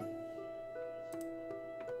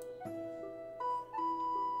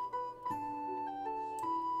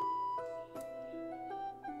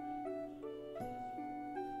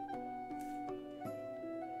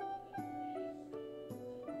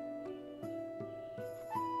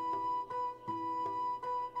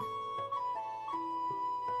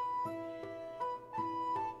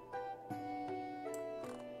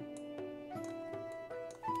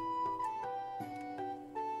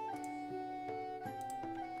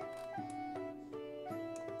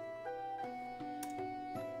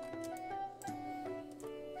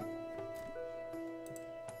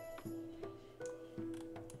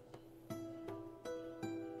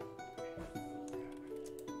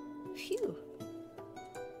 Phew.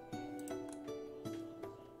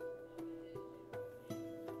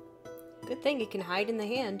 Good thing it can hide in the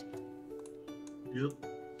hand. Yep.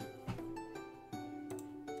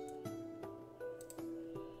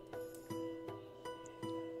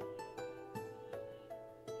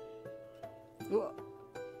 Whoa.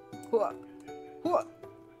 Whoa. Whoa.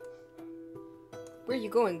 Where you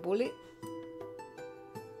going, bullet?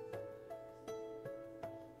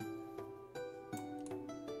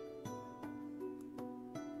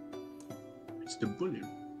 It's the bullet.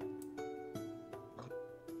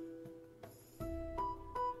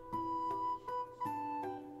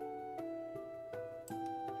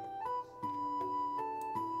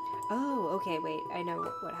 Oh, okay, wait, I know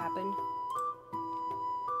what happened.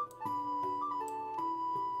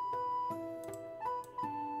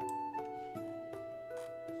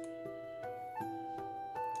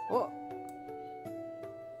 Whoa.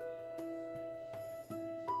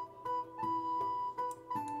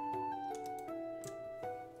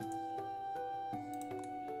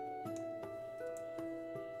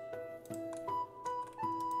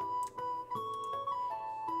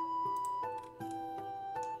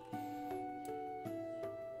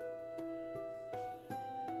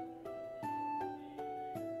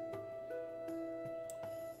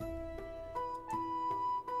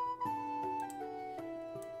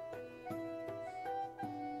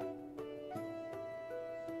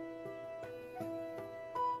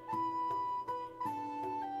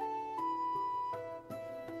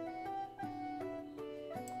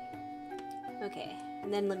 Okay,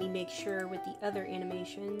 and then let me make sure with the other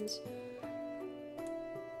animations.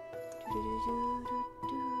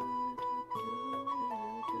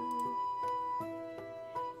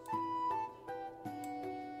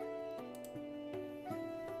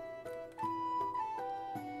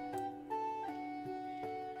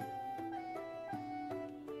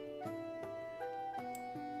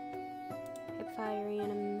 Hip fire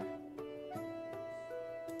anim.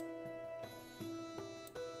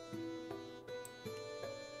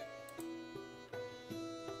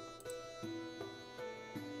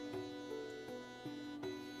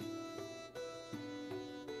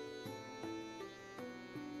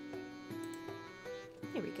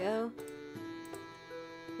 There we go.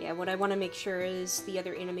 Yeah, what I want to make sure is the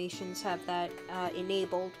other animations have that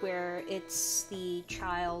enabled, where it's the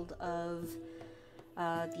child of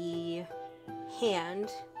the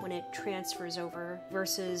hand when it transfers over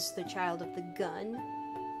versus the child of the gun.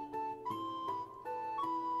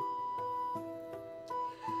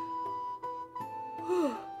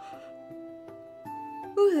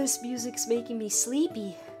 Ooh, this music's making me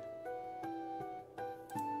sleepy.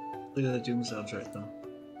 Look at that Doom soundtrack, though.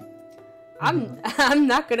 I'm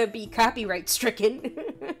not gonna be copyright stricken.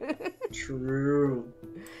 True.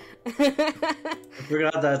 I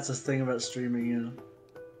forgot that's a thing about streaming, you know.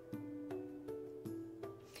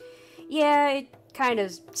 Yeah, it kind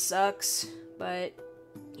of sucks, but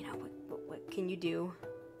you know what can you do?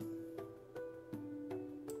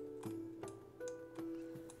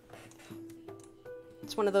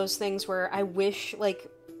 It's one of those things where I wish,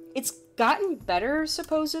 like, it's gotten better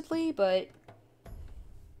supposedly, but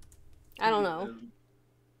I don't know.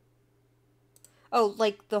 Oh,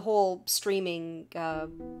 like the whole streaming,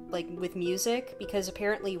 like with music, because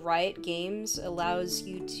apparently Riot Games allows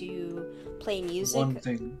you to play music. One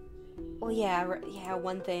thing. Well, yeah,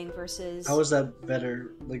 one thing versus. How is that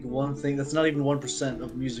better? Like one thing that's not even 1%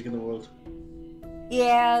 of music in the world.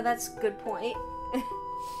 Yeah, that's a good point.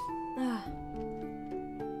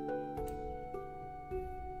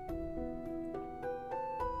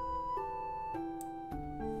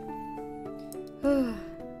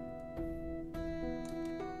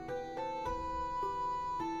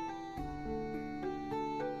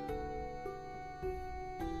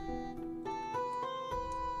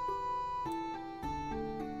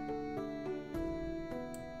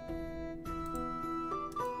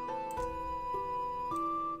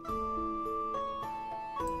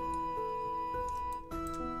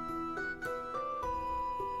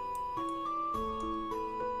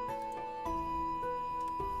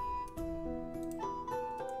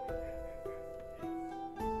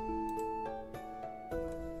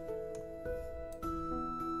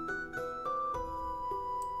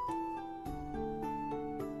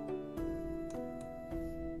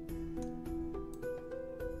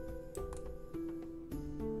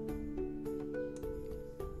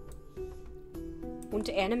 Und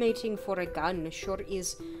animating for a gun sure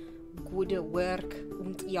is good work,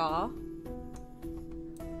 und ja.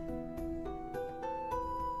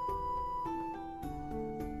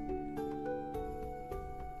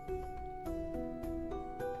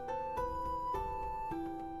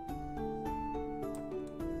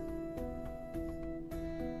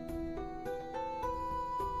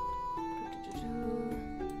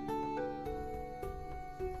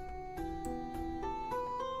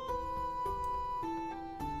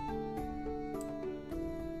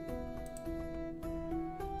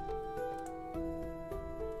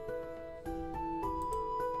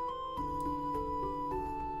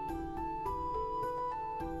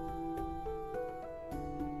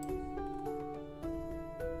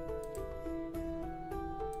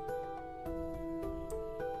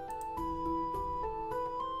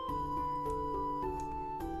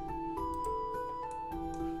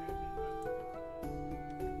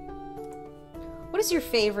 What is your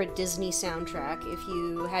favorite Disney soundtrack, if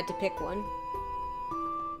you had to pick one?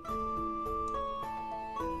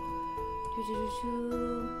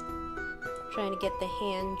 Trying to get the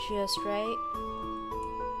hand just right.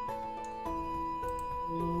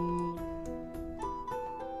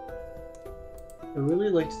 I really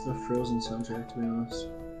liked the Frozen soundtrack, to be honest.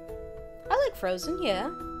 I like Frozen, yeah.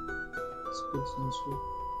 It's good, sounds cool.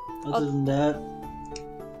 Other than that,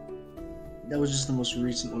 that was just the most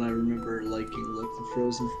recent one I remember liking, like the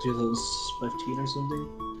Frozen for 2015 or something.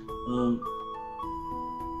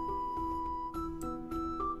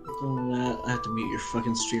 Other than that, I have to mute your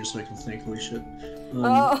fucking stream so I can think. Holy shit.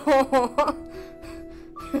 Oh.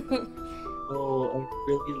 Oh, I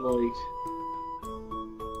really like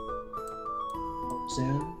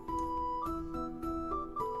Roxanne.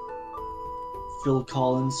 Phil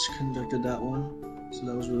Collins conducted that one, so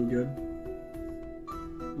that was really good.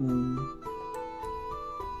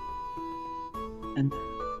 And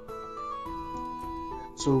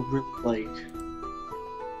so really like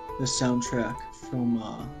the soundtrack from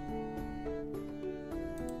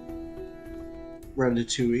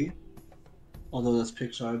Ratatouille. Although that's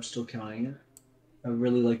Pixar, I'm still counting it. I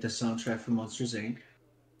really like the soundtrack from Monsters Inc.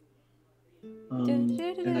 And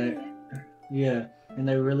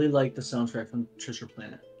I really like the soundtrack from Treasure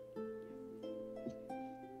Planet.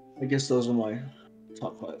 I guess those are my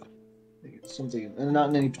top 5. Something, and not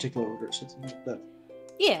in any particular order, something like that.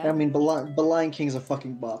 Yeah. I mean, but Lion King's a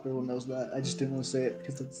fucking bop. Everyone knows that. I just didn't want to say it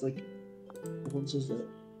because it's like, everyone says that.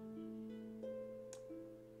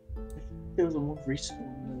 There was a more recent one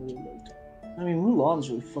I really liked. I mean, Mulan's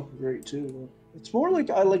really fucking great too. It's more like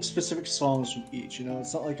I like specific songs from each, you know?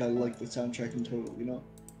 It's not like I like the soundtrack in total, you know?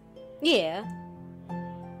 Yeah.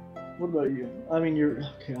 What about you? I mean, you're...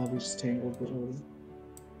 Okay, obviously Tangled, but...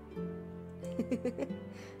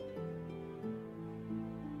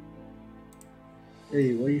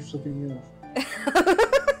 Hey, why are you flipping me off?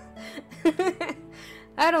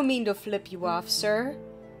 I don't mean to flip you off, sir.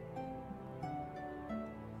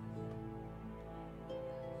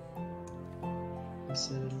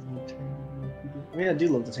 mean, I do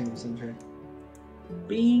love the Tangled soundtrack.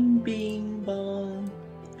 Bing, bing, bong.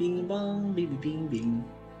 Bing, bong, bing, bing, bing.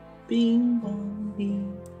 Bing, bong,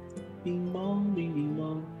 bing. Bing, bong, bing, bing,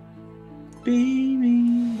 bong. Bing,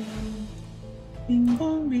 bing, bong. Bing,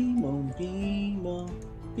 bong, bing, bong, bing, bong.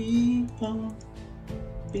 Bing, bong.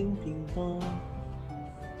 Bing, bing, bong.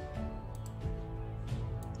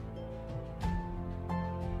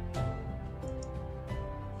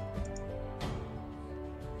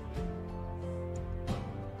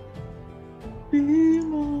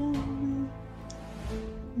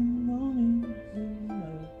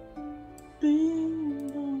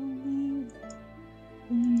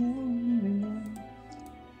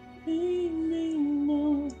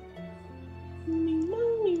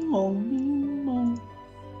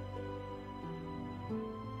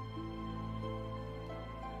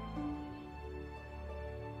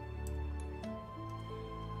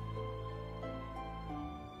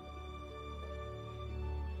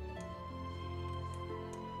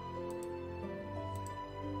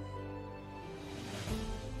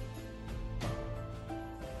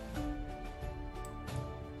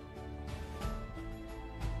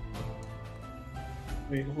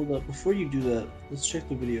 Wait, hold up. Before you do that, let's check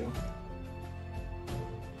the video.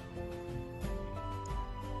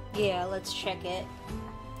 Yeah, let's check it.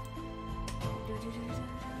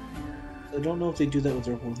 I don't know if they do that with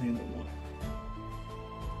their whole hand or not.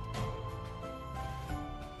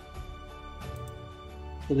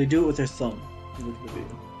 So they do it with their thumb. You look at the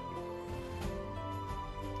video.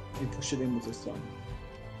 They push it in with their thumb.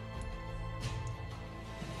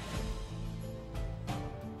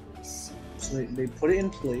 So they put it in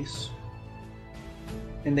place,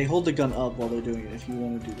 and they hold the gun up while they're doing it, if you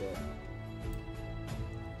want to do that.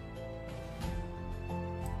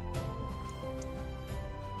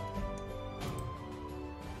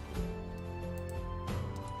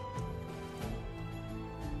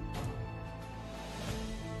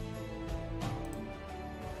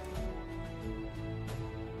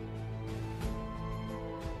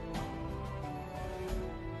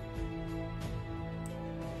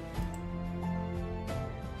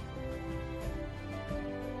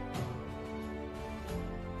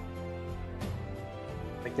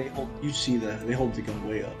 Like they hold, you see that, they hold the gun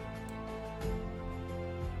way up.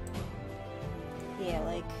 Yeah,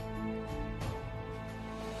 like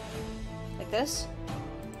this?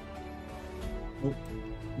 Nope.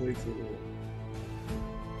 Wait for a little.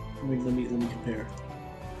 Let me compare.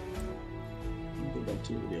 Let me go back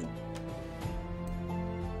to the video.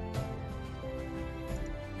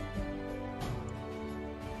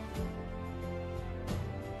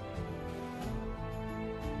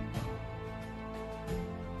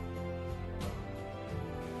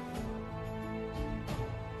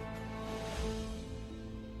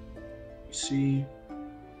 See,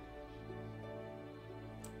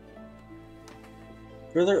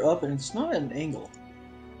 further up, and it's not an angle.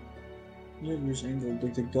 There's angle.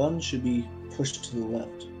 Like the gun should be pushed to the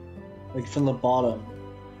left, like from the bottom.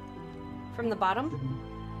 From the bottom?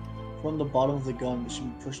 From the bottom of the gun, it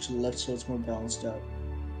should be pushed to the left so it's more balanced out.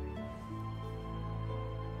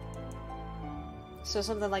 So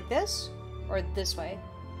something like this, or this way?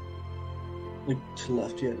 Like to the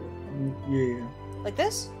left, yeah. Yeah. Like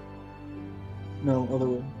this? No, other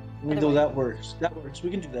way. I mean, Other though way. that works. That works. We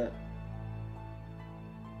can do that.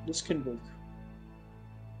 This can work.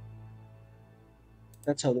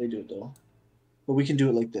 That's how they do it, though. But we can do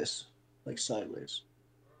it like this, like sideways.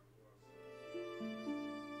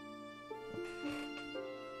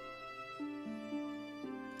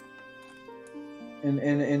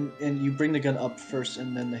 And you bring the gun up first,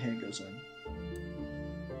 and then the hand goes in.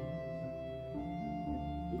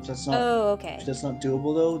 If that's not, Oh, okay. if that's not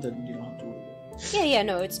doable, though, then you don't have to worry about it. Yeah,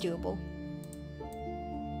 no, it's doable.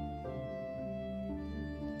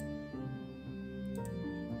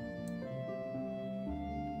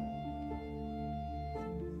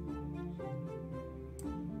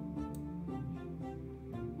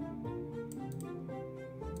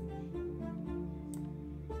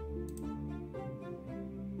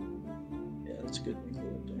 Yeah, that's a good angle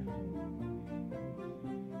right there.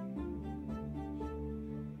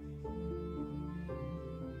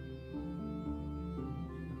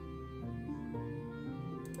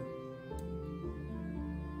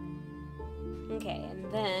 Okay, and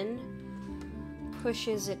then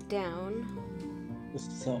pushes it down. With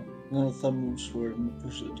the thumb. And then the thumb moves forward and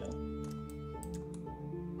pushes it down.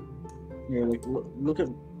 Yeah, like look at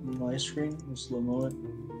my screen. Let's slow-mo it.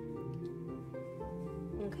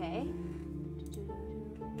 Okay.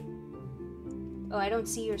 Oh, I don't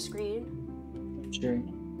see your screen. I'm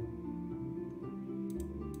sharing.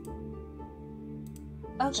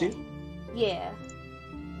 Okay. See? Yeah.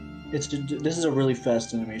 This is a really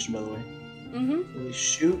fast animation, by the way. Mm-hmm. So they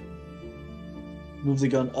shoot, move the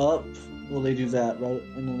gun up. Well, they do that, right?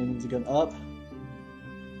 And then they move the gun up,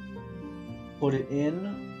 put it in,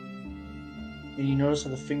 and you notice how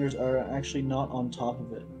the fingers are actually not on top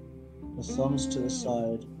of it. The thumb's to the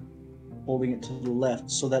side, holding it to the left,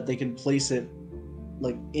 so that they can place it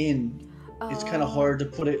like in. It's kind of hard to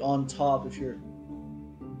put it on top if you're,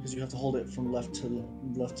 because you have to hold it from left to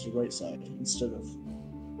the right side instead of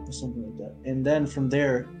something like that. And then from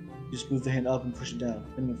there, you just move the hand up and push it down,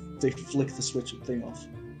 and they flick the switch thing off,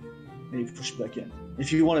 and you push it back in.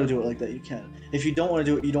 If you want to do it like that, you can. If you don't want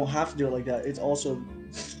to do it, you don't have to do it like that. It's also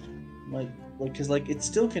because it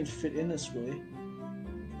still can fit in this way.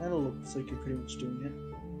 Kind of looks like you're pretty much doing it.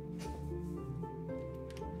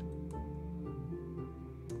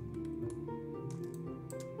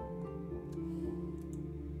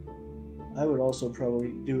 I would also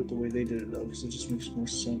probably do it the way they did it though, because it just makes more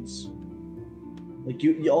sense. Like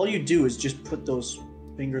all you do is just put those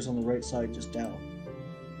fingers on the right side just down.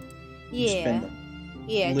 Yeah. Just bend them.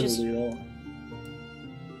 Yeah. Literally all.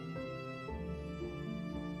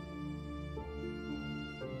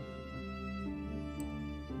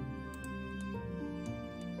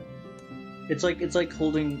 It's like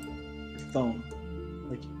holding your phone.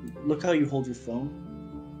 Like, look how you hold your phone.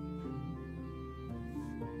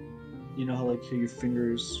 You know how your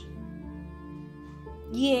fingers.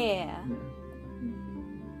 Yeah.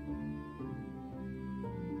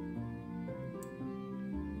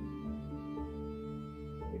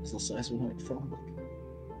 It's the size of my phone.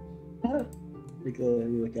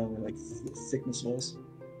 Like thickness wise.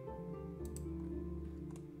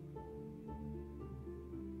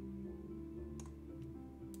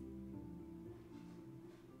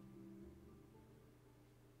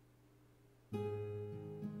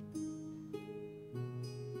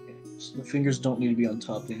 So the fingers don't need to be on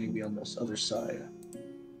top, they need to be on this other side.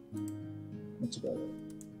 That's about it.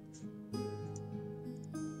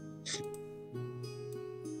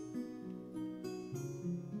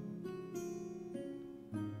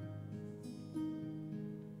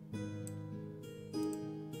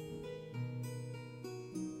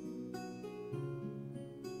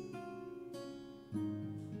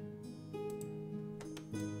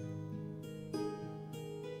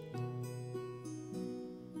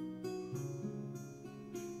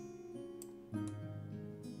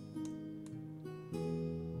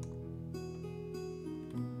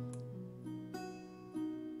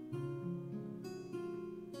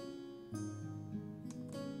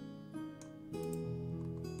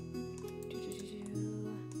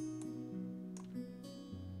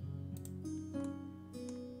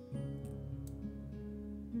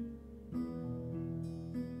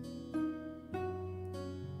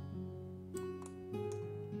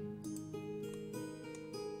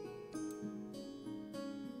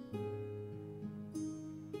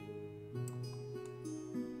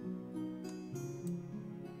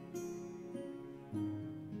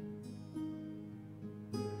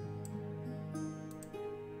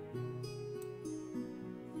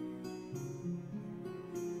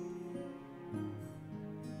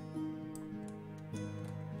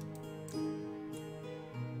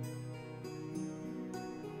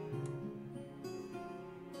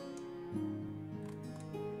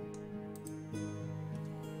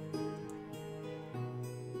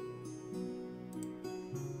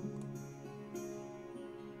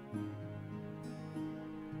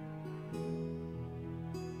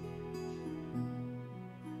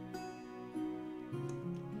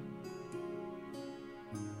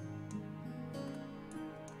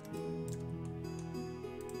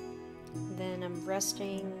 Then I'm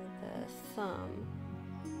resting the thumb.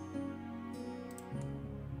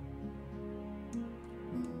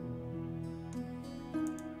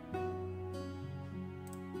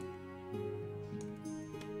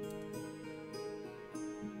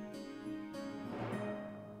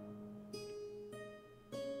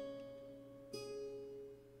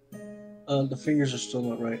 The fingers are still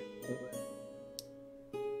not right.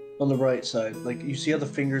 On the right side, like you see how the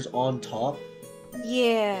fingers on top?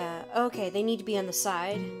 Yeah, okay, they need to be on the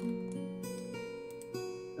side.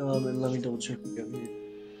 And let me double check again here.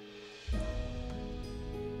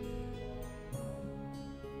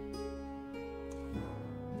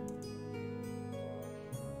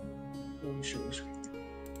 Let me show the screen.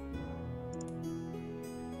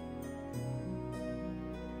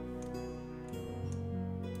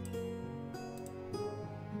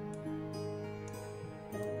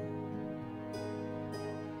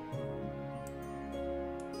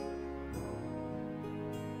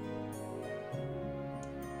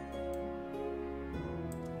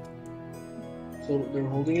 So they're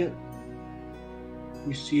holding it.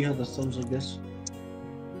 You see how the thumb's like this?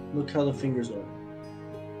 Look how the fingers are.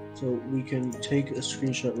 So we can take a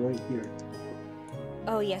screenshot right here.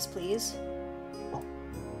 Oh, yes, please.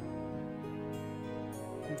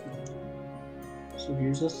 So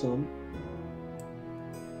here's the thumb.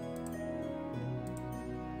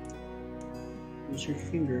 Here's your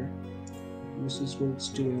finger. And this is what it's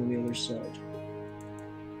doing on the other side.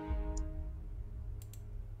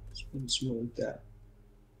 So it's more like that.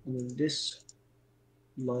 And then this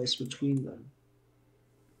lies between them.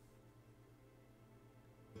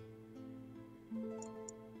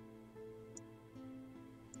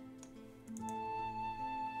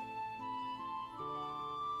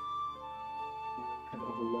 Kind of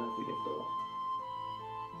overlapping it though.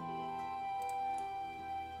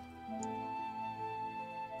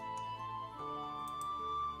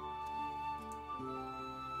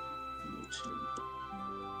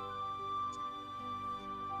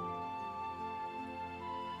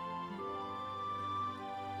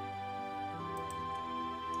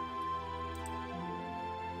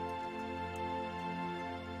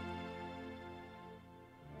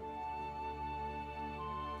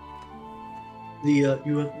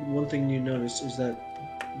 You have one thing you notice is that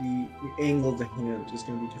the angle of the hand is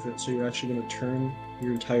going to be different. So you're actually going to turn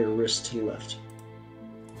your entire wrist to the left.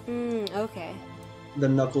 Okay. The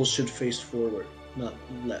knuckles should face forward, not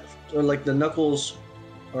left. Or like the knuckles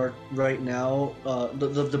are right now.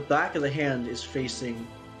 The back of the hand is facing,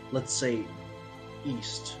 let's say,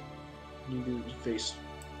 east. You need to face.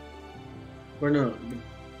 Or no.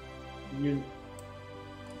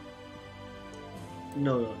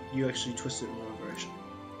 No, you actually twist it in the wrong direction.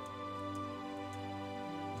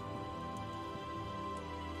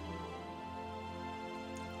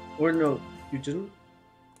 Or no, you didn't?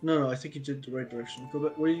 No, I think you did the right direction. Go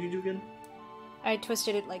back. What did you do again? I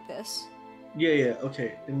twisted it like this. Yeah,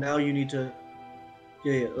 okay. And now you need to...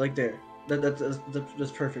 Yeah, like there.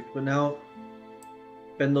 That's perfect. But now,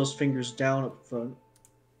 bend those fingers down up front.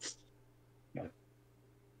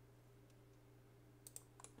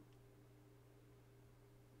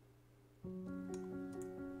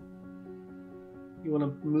 You want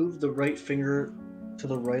to move the right finger to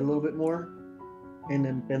the right a little bit more, and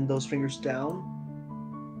then bend those fingers down.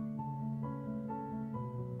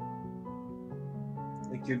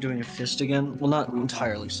 Like you're doing a fist again. Well, not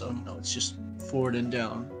entirely so. No, it's just forward and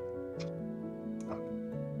down.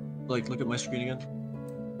 Like, look at my screen again.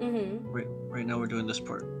 Right now we're doing this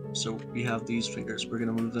part. So we have these fingers. We're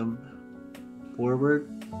gonna move them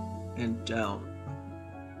forward and down.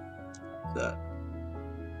 That.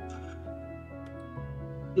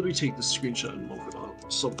 Let me take this screenshot and move it on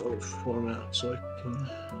some other format so I can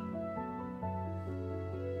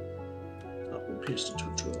copy and paste it to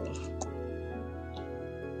a draw.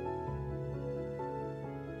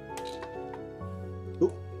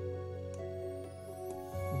 Oh.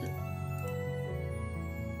 Okay.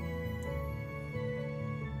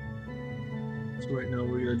 So right now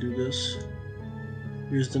we're gonna do this.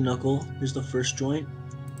 Here's the knuckle. Here's the first joint.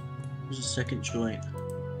 Here's the second joint.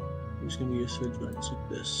 There's gonna be a third joint, like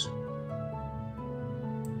this.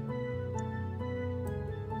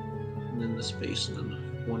 And then the space, and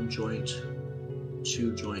then one joint,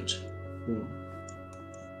 two joint, boom.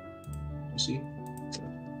 You see?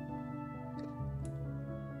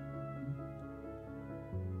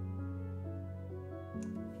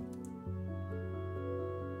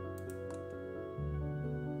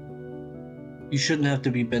 You shouldn't have to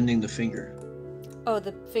be bending the finger. Oh,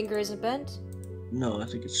 the finger isn't bent? No, I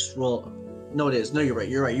think it's, well, no it is. No, you're right,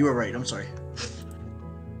 you were right, I'm sorry.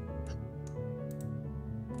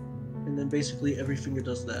 And then basically every finger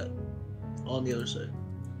does that on the other side.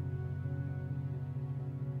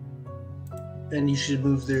 And you should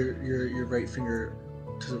move your right finger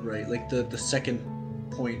to the right, like the second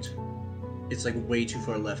point, it's like way too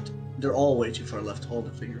far left. They're all way too far left, all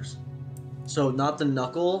the fingers. So not the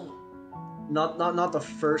knuckle, not the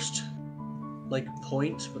first like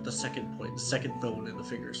point, but the second point, the second bone in the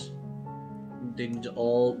fingers. They need to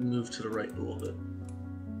all move to the right a little bit.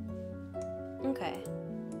 Okay.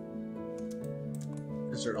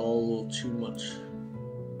 Because they're all a little too much.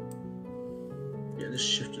 Yeah, just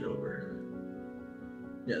shift it over.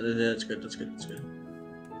 Yeah, that's good, that's good, that's good.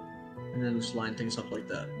 And then just line things up like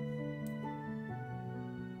that.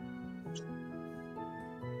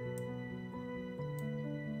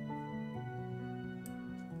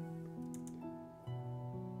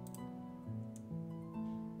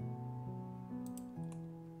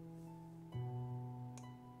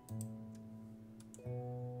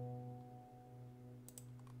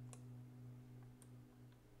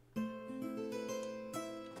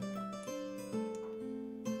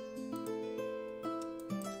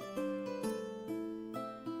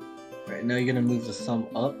 Alright, now you're gonna move the thumb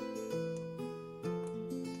up.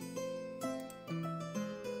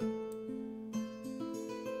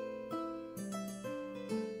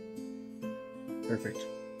 Perfect.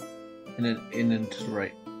 And then to the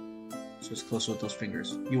right. So it's close with those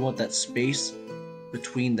fingers. You want that space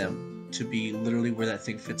between them to be literally where that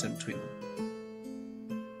thing fits in between them.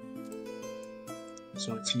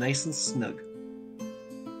 So it's nice and snug.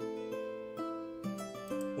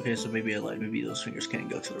 Okay, so maybe I lied. Maybe those fingers can't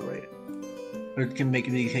go to the right. Or it can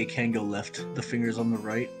it can go left. The fingers on the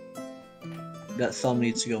right. That thumb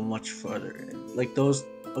needs to go much farther. Like those.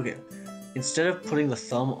 Okay. Instead of putting the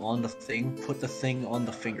thumb on the thing, put the thing on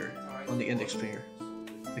the finger, on the index finger.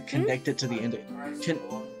 Like, connect it to the index.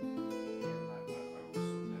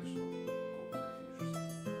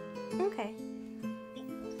 Okay.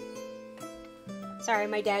 Sorry,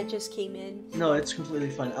 my dad just came in. No, it's completely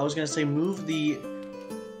fine. I was gonna say move the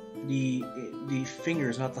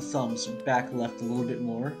fingers, not the thumbs, back left a little bit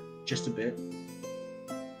more, just a bit.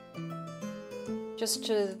 Just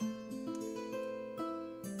to...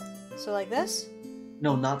 So like this?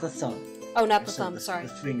 No, not the thumb. Oh, not the thumb, sorry.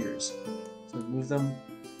 The fingers. So move them.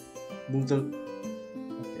 Move the...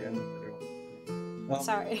 Okay, I'm a better one. Well,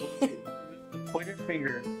 sorry. The pointer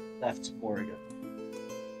finger left more again.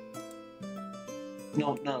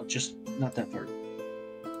 No, just not that part.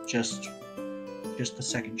 Just the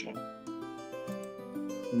second jump.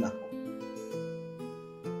 No.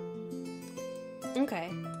 Okay.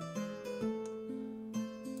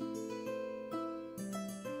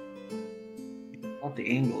 Not the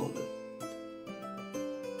angle of it.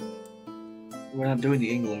 We're not doing the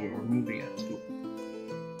angle of it, we're moving it. So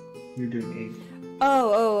you're doing the angle.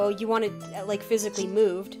 Oh, you want it, like, physically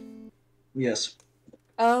moved? Yes.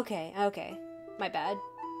 Oh, okay. My bad.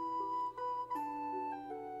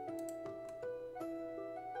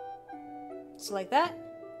 So like that?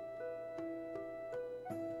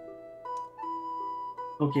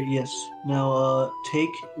 Okay, yes. Now,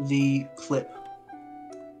 take the clip.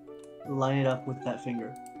 Line it up with that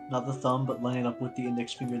finger. Not the thumb, but line it up with the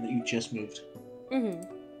index finger that you just moved. Mm-hmm.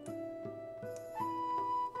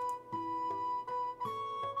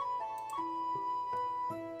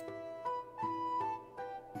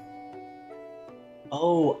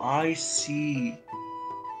 Oh, I see.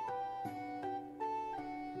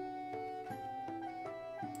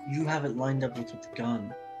 You have it lined up with the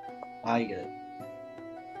gun. I get it.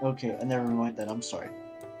 Okay, I never mind that. I'm sorry.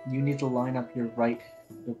 You need to line up the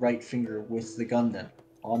right finger with the gun then.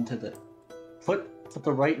 Onto the... Put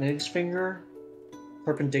the right index finger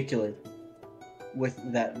perpendicular with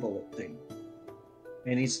that bullet thing.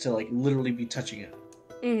 It needs to, like, literally be touching it.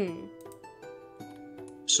 Mm-hmm.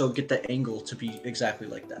 So get the angle to be exactly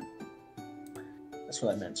like that. That's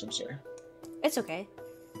what I meant, I'm sorry. It's okay.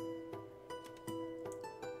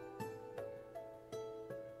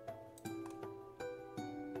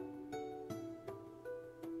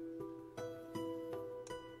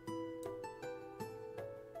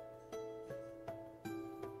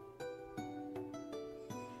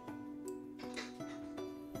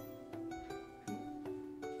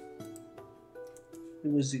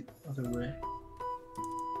 It was the other way.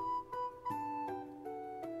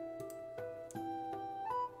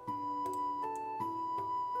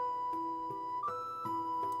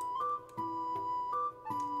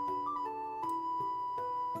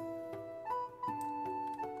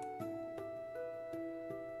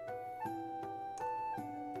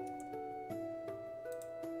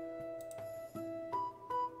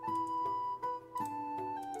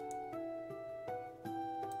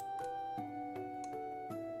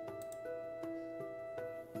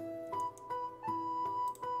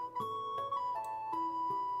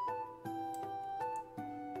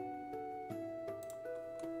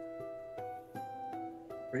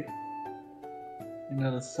 Right? And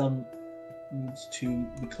now the thumb needs to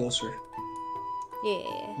be closer.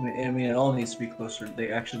 Yeah. I mean, it all needs to be closer.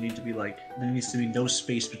 They actually need to be like, there needs to be no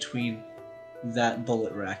space between that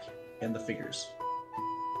bullet rack and the fingers.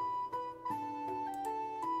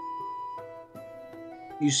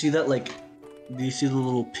 You see that, like, do you see the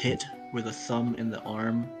little pit where the thumb and the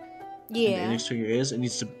arm and the index finger is?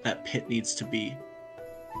 That pit needs to be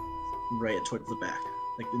right towards the back.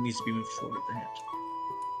 Like, it needs to be moved forward with the hand.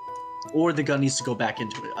 Or the gun needs to go back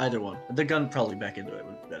into it. Either one. The gun probably back into it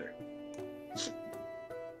would be better.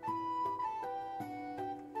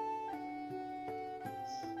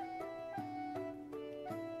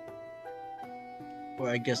 Or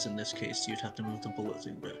I guess in this case, you'd have to move the bullet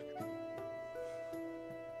thing back.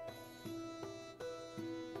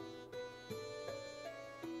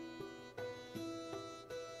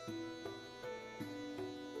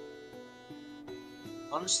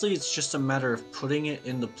 Honestly, it's just a matter of putting it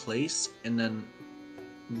into place and then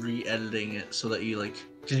re-editing it so that you like,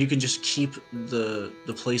 because you can just keep the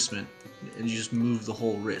placement and you just move the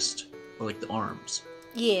whole wrist or like the arms.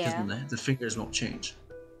 Because Yeah. then the fingers won't change.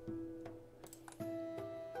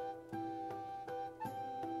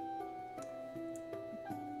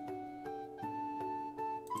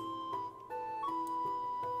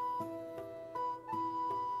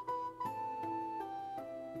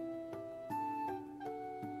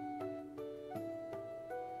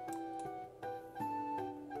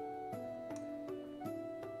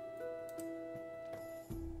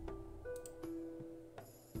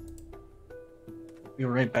 Be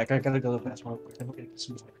right back. I gotta go to the bathroom real quick. I'm gonna get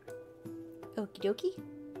some water. Okie dokie.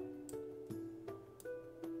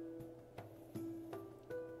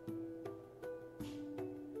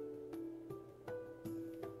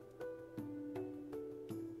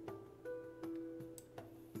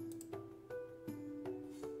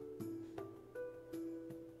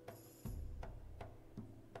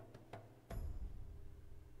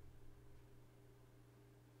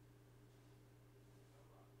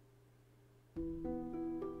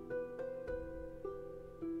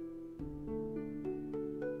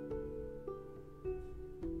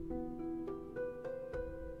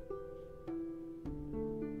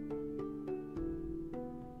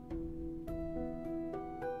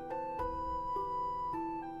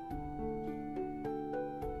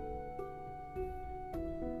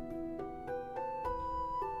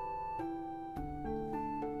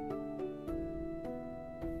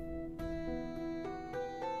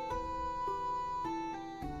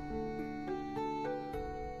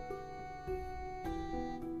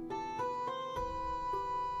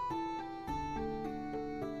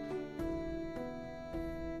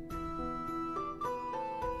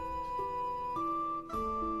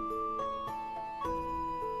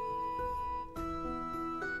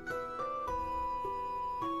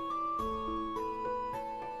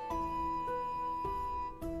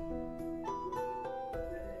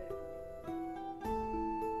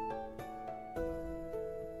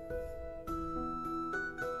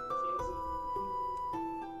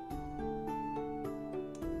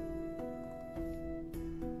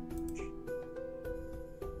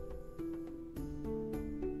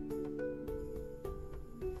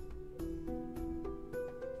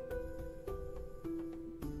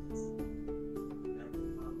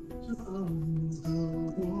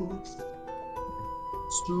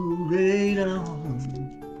 Straight on.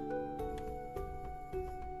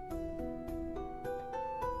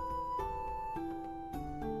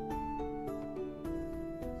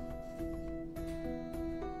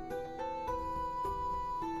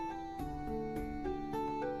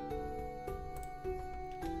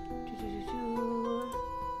 Do-do-do-do.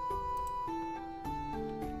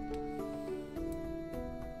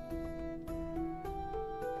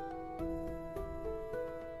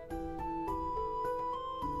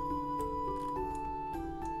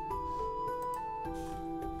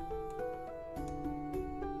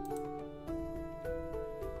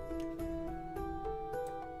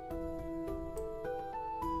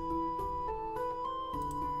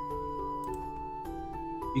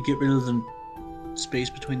 You get rid of the space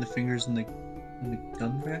between the fingers and the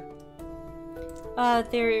gun rack.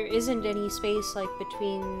 There isn't any space, like,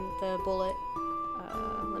 between the bullet.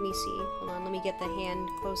 Let me see. Hold on, let me get the hand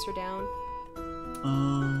closer down.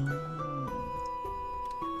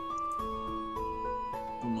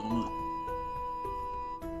 No.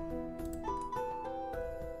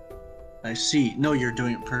 I see. No, you're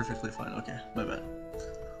doing it perfectly fine. Okay, my bad.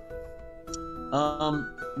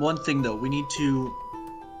 One thing though, we need to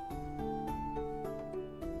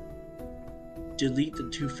delete the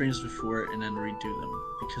 2 frames before it and then redo them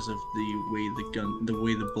because of the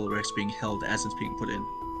way the bullet rack's being held as it's being put in.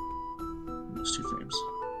 Those 2 frames.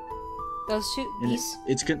 Those two, And these?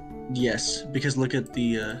 it's good. Yes, because look at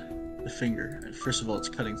the finger. First of all, it's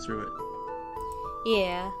cutting through it.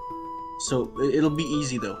 Yeah. So it'll be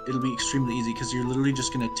easy though. It'll be extremely easy because you're literally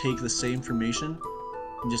just gonna take the same formation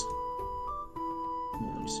and just.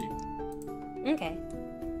 Well, let me see. Okay.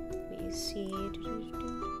 Let me see.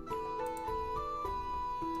 Do-do-do-do.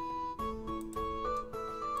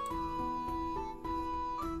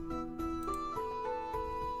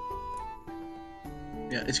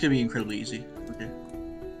 Yeah, it's gonna be incredibly easy. Okay.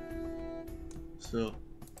 So,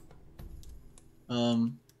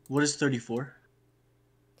 what is 34?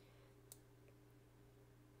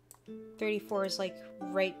 34 is, like,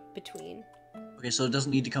 right between. Okay, so it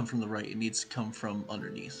doesn't need to come from the right. It needs to come from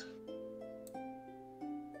underneath.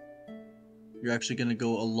 You're actually gonna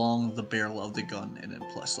go along the barrel of the gun and then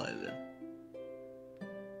plus slide it in.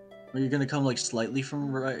 Or you're gonna come like slightly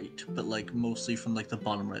from right, but like mostly from like the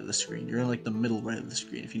bottom right of the screen. You're in like the middle right of the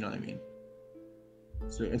screen, if you know what I mean.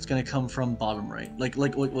 So it's gonna come from bottom right, like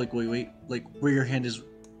wait, like where your hand is.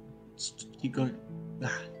 Keep going,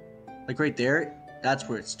 like right there. That's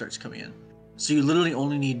where it starts coming in. So you literally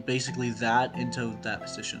only need basically that into that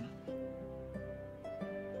position,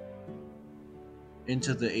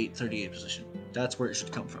 into the 838 position. That's where it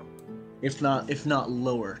should come from, if not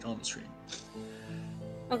lower on the screen.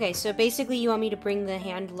 Okay, so basically you want me to bring the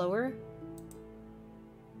hand lower?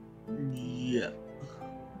 Yeah.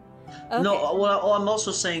 Okay. No, all I'm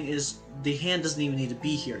also saying is the hand doesn't even need to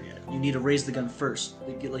be here yet. You need to raise the gun first.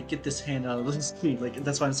 Get this hand out of the screen. Like,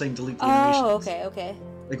 that's why I'm saying delete the animation. Oh, okay.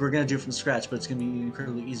 Like, we're gonna do it from scratch, but it's gonna be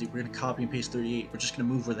incredibly easy. We're gonna copy and paste 38. We're just gonna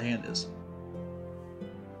move where the hand is.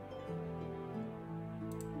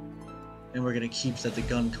 And we're gonna keep that the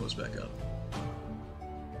gun goes back up.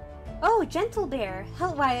 Oh, Gentle Bear.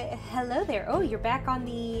 Hello there. Oh, you're back on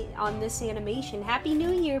this animation. Happy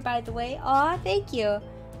New Year, by the way. Aw, thank you.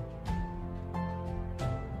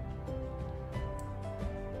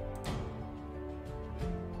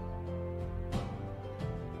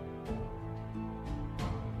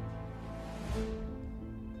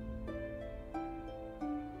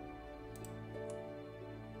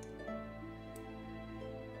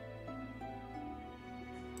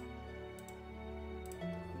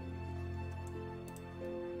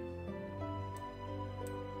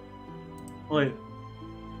 Wait.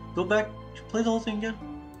 Go back. Play the whole thing again.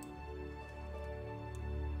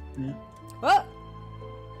 Yeah. Oh!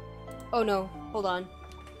 Oh no. Hold on.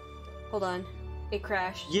 It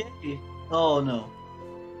crashed. Yay! Oh no.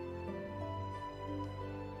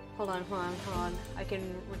 Hold on. I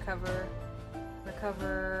can recover.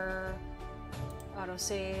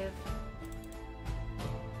 Autosave.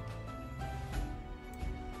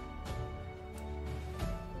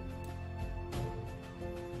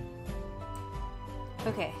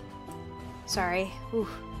 Okay. Sorry. Ooh.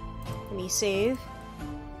 Let me save.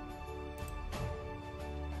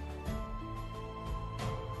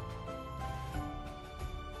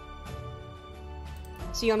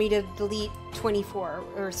 So you want me to delete 24,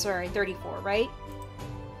 or sorry, 34, right?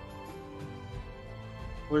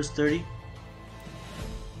 Where's 30?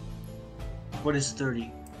 What is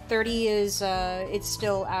 30? 30 is, it's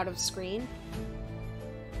still out of screen.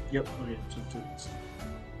 Yep, okay,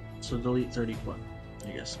 so delete 31,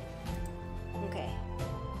 I guess. Okay.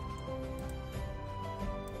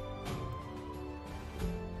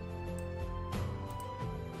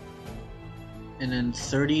 And then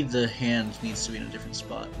 30, the hand needs to be in a different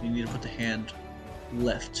spot. You need to put the hand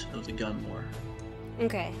left of the gun more.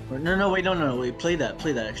 Okay. Or, no, wait, play that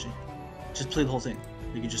actually. Just play the whole thing,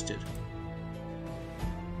 like you just did.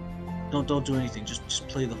 Don't do anything, just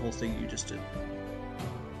play the whole thing you just did.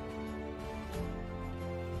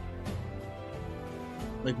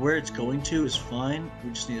 Like, where it's going to is fine,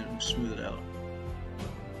 we just need to smooth it out.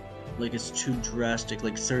 Like, it's too drastic,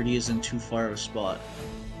 like 30 isn't too far of a spot.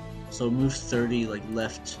 So move 30, like,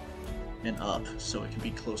 left and up, so it can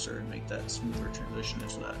be closer and make that smoother transition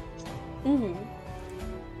into that. Mm-hmm.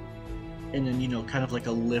 And then, you know, kind of like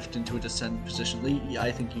a lift into a descent position. Yeah,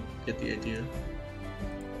 I think you get the idea.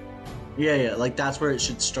 Yeah, like that's where it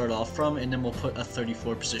should start off from, and then we'll put a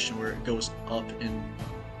 34 position where it goes up and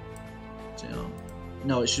down.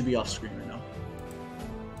 No, it should be off screen right now.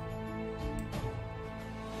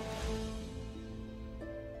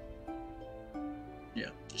 Yeah,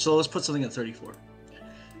 so let's put something at 34.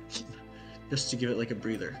 Just to give it like a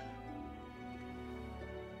breather.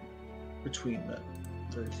 Between that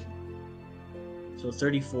 34. So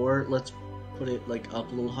 34, let's put it like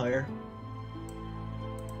up a little higher.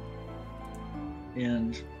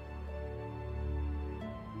 And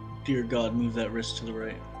dear God, move that wrist to the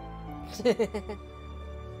right.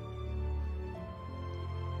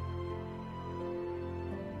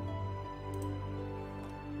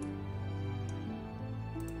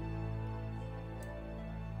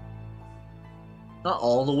 Not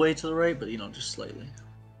all the way to the right, but you know, just slightly.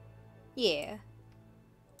 Yeah.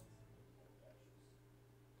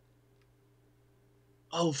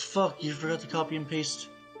 Oh fuck, you forgot to copy and paste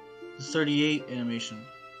the 38 animation.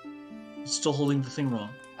 It's still holding the thing wrong.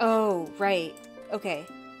 Oh, right. Okay.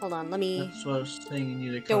 Hold on, let me... That's what I was saying, you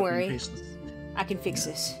need to Don't copy worry. and paste the... I can fix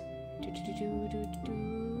this.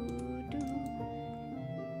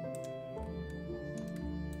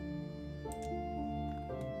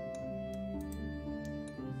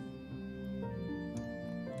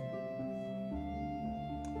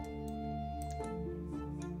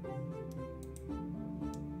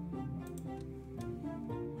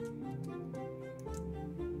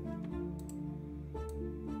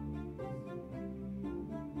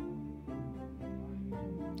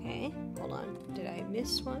 Okay, hold on. Did I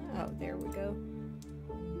miss one? Oh, there we go.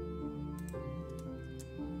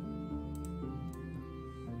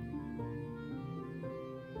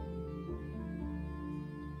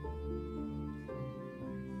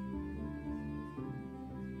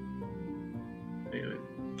 Wait.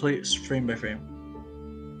 Play it frame by frame.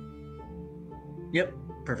 Yep,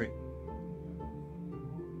 perfect.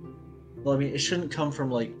 Well, I mean, it shouldn't come from,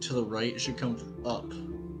 like, to the right. It should come up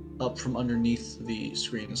from underneath the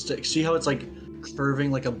screen. See how it's, like,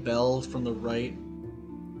 curving like a bell from the right?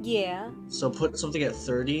 Yeah. So put something at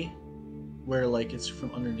 30, where, like, it's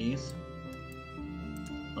from underneath.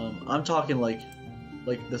 I'm talking, like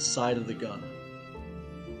the side of the gun.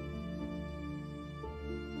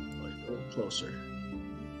 Like, a little closer.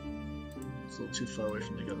 It's a little too far away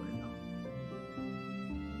from the gun right now.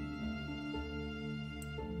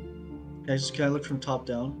 Can I look from top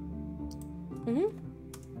down? Mm-hmm.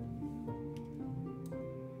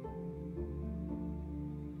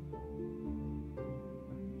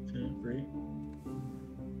 Okay, great.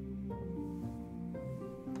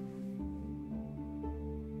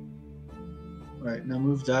 Alright, now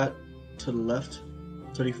move that to the left.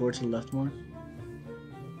 34 to the left more.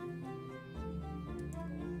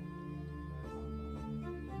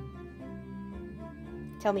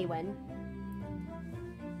 Tell me when.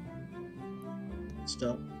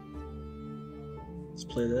 Stop. Let's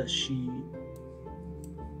play that sheet.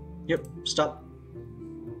 Yep, stop.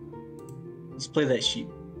 Let's play that sheet.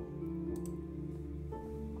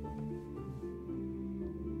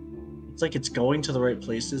 It's like it's going to the right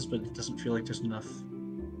places, but it doesn't feel like there's enough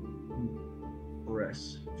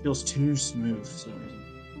breath. It feels too smooth for some reason.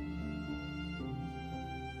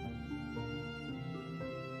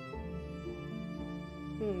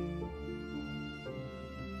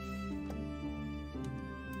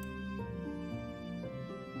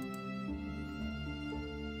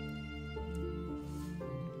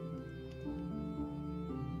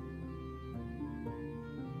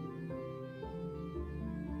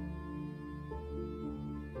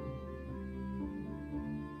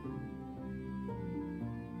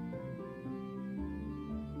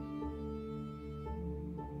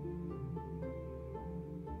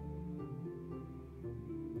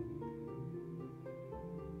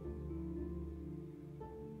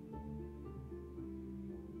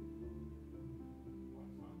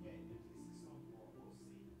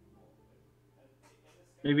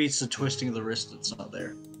 Maybe it's the twisting of the wrist that's not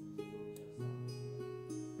there.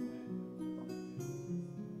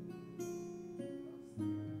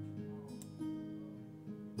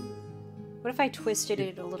 What if I twisted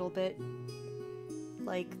it a little bit?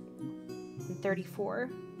 Like in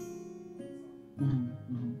 34?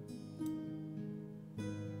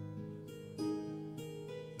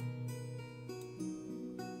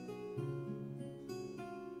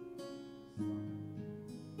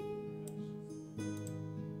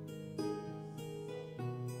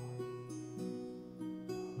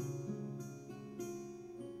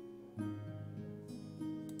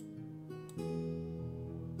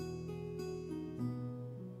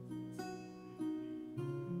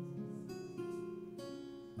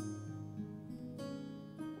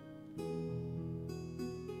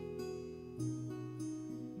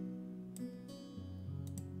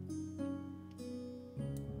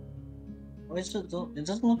 Why is it? It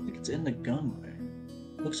doesn't look like it's in the gun right.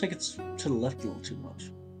 It looks like it's to the left a little too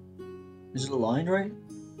much. Is it aligned right?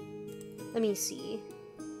 Let me see.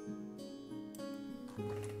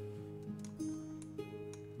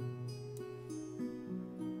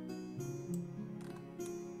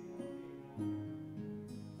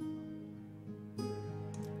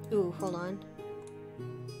 Ooh, hold on.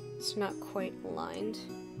 It's not quite aligned.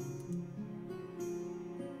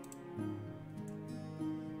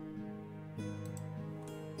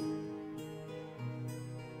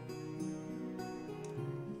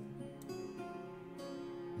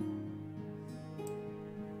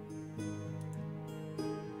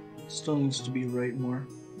 Still needs to be right more.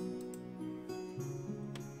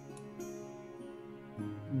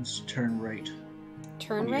 Needs to turn right.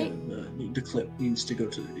 Turn Yeah, right? the clip needs to go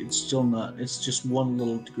to. It's still not. It's just one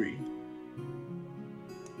little degree.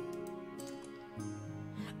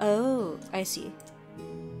 Oh, I see.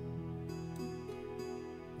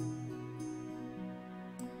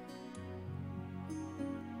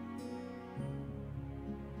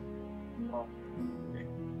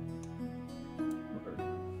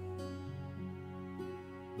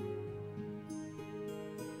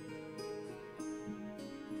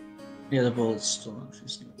 Yeah, the bullet's still not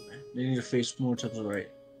facing the way. They need to face more to the right.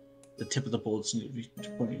 The tip of the bullets need to be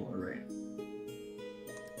pointing more right.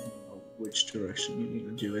 I don't know which which direction you need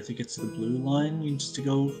to do. I think it's the blue line needs to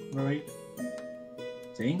go right.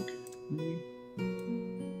 I think, maybe.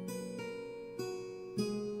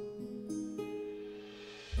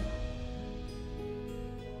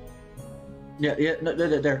 Yeah, no,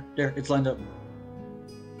 there, it's lined up.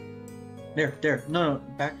 There, no,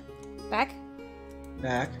 back. Back?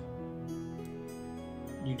 Back.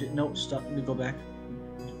 You did no, stop, go back.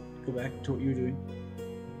 Go back to what you were doing.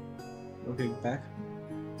 Okay, back.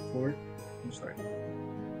 Forward. I'm sorry.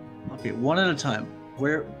 Okay, one at a time.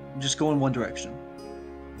 Where, just go in one direction.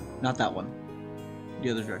 Not that one. The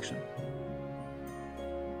other direction.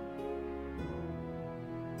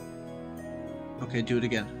 Okay, do it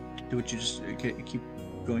again. Do what you just, okay, keep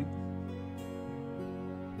going.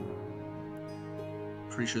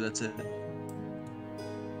 Pretty sure that's it.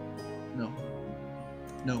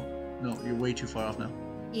 No, you're way too far off now.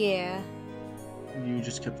 Yeah. You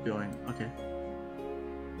just kept going.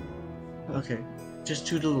 Okay, just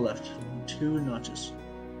 2 to the left. 2 notches.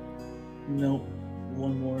 No,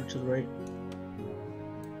 1 more to the right.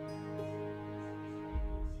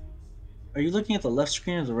 Are you looking at the left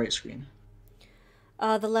screen or the right screen?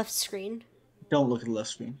 The left screen. Don't look at the left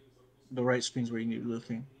screen. The right screen's where you need to be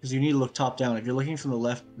looking. Because you need to look top down. If you're looking from the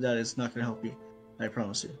left, that is not going to help you. I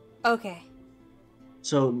promise you. Okay.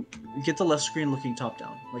 So, get the left screen looking top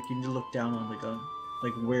down. Like, you need to look down on the gun.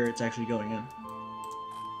 Like, where it's actually going in.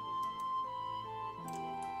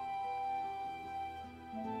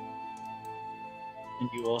 And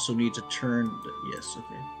you also need to turn... Yes,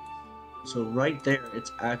 okay. So, right there,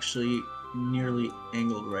 it's actually nearly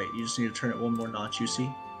angled right. You just need to turn it 1 more notch, you see?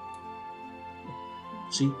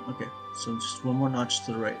 See? Okay. So, just 1 more notch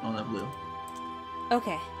to the right on that blue.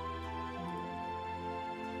 Okay.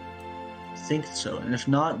 I think so. And if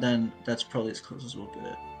not, then that's probably as close as we'll get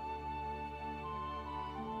it.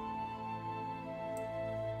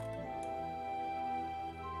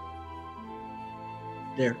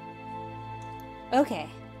 There. Okay.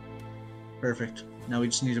 Perfect. Now we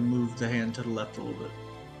just need to move the hand to the left a little bit.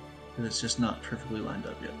 Because it's just not perfectly lined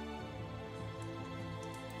up yet.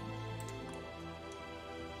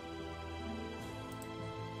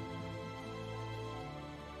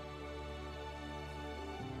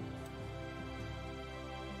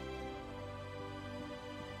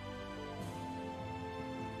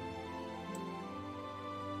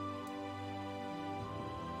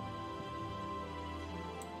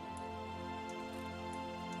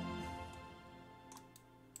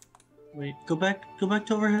 Wait, go back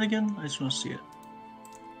to overhead again? I just want to see it.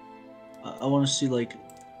 I want to see, like,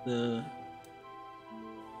 the...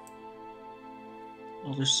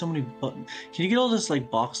 Oh, there's so many buttons. Can you get all this,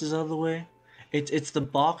 like, boxes out of the way? It's the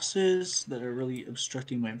boxes that are really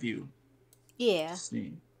obstructing my view. Yeah. Let's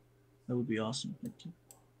see. That would be awesome. Thank you.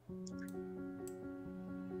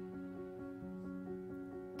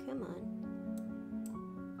 Come on.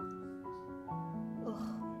 Ugh.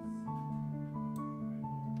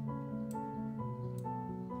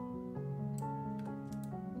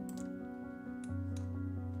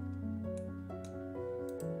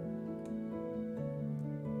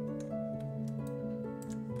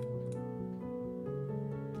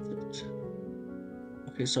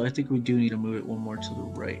 Okay, so I think we do need to move it 1 more to the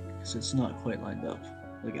right, because it's not quite lined up,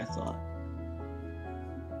 like I thought.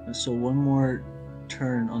 And so 1 more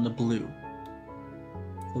turn on the blue.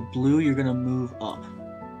 The blue, you're gonna move up.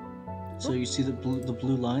 So you see the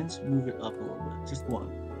blue lines? Move it up a little bit, just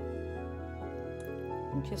 1.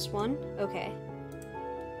 Just 1? Okay.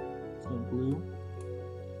 So blue.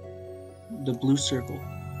 The blue circle.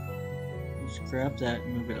 Just grab that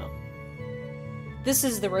and move it up. This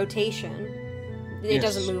is the rotation. It Yes.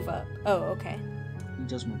 doesn't move up. Oh, okay. It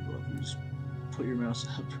does move up. You just put your mouse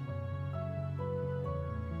up.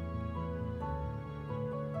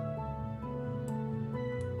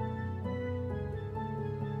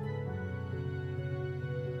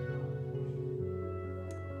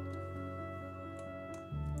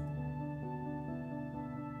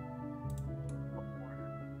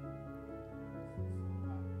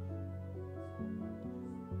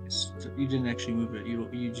 You didn't actually move it.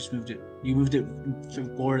 You just moved it. You moved it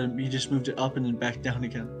forward and you just moved it up and then back down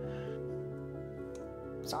again.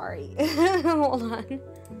 Sorry. Hold on.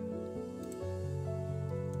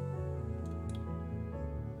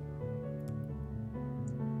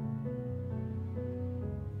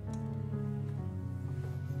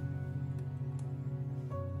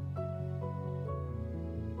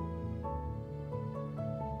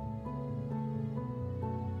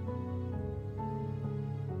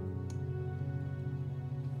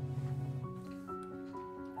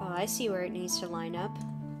 Oh, I see where it needs to line up.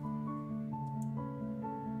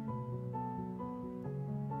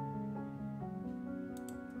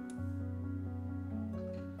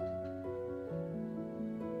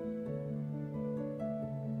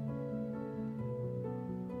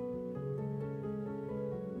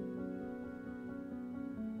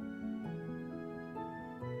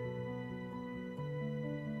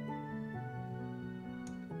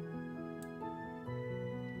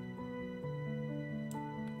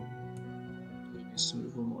 needs to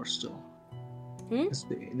move one more still. Hmm?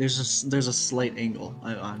 There's a slight angle.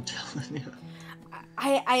 I'm telling you.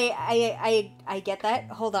 I get that.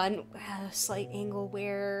 Hold on. Slight angle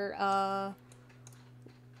where,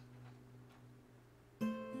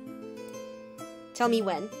 Tell me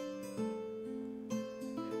when.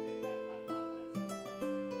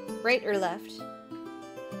 Right or left?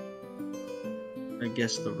 I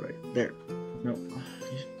guess the right. There. No.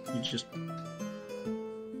 You just...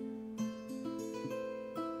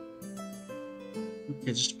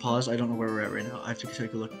 Okay, just pause. I don't know where we're at right now. I have to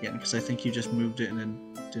take a look again, because I think you just moved it and then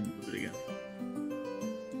didn't move it again.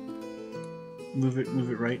 Move it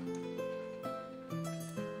right.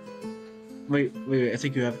 Wait, I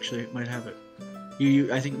think you actually might have it.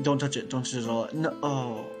 I think, don't touch it at all. No,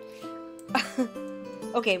 oh.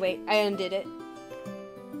 Okay, wait, I undid it.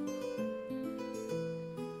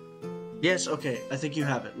 Yes, okay, I think you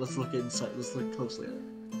have it. Let's look inside, let's look closely at it.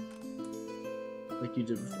 Like you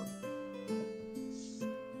did before.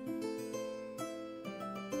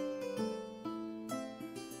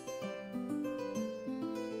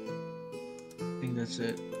 I think that's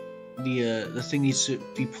it. The thing needs to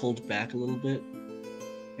be pulled back a little bit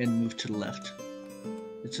and move to the left.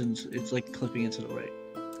 It's like clipping into the right.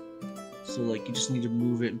 So like you just need to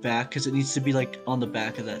move it back because it needs to be like on the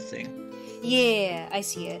back of that thing. Yeah, I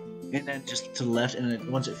see it. And then just to the left, and then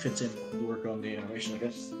once it fits in, you work on the animation, I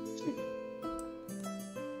guess.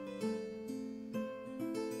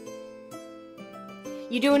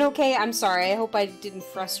 You doing okay? I'm sorry. I hope I didn't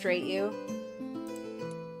frustrate you.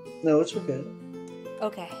 No, it's okay.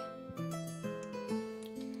 Okay.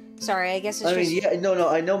 Sorry, I guess it's I just... mean, yeah, no,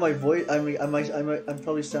 I know my voice. I mean, I'm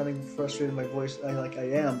probably sounding frustrated in my voice. I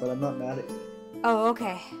am, but I'm not mad at you. Oh,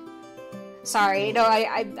 okay. Sorry, no,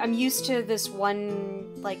 I'm used to this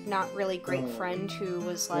one, like, not really great friend who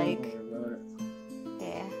was like...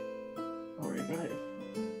 Yeah. Don't worry about it.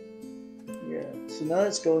 Yeah, so now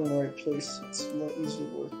it's going in the right place. It's a lot easier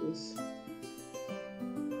to work with.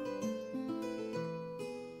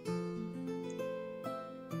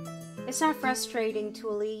 It's not frustrating,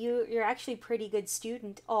 Tulie. You're actually a pretty good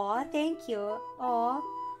student. Aw, thank you. Aw.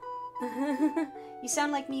 You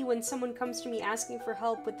sound like me when someone comes to me asking for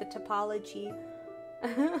help with the topology.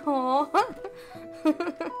 Aw.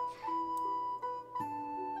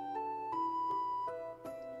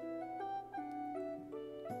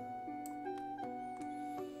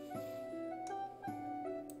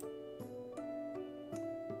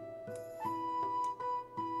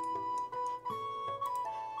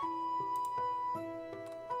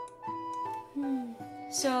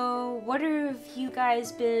 So, what have you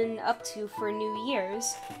guys been up to for New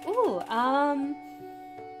Year's? Ooh, Do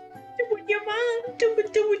with your mom. Do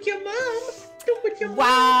with your mom. Do with your mom.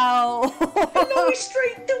 Wow! No,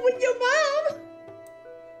 straight. Do with your mom.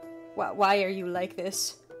 Why are you like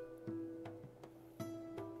this?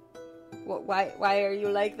 Why are you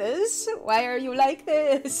like this? Why are you like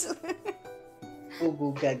this? Boo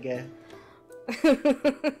boo gaga.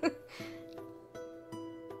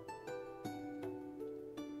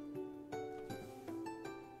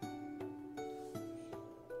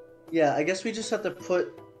 Yeah, I guess we just have to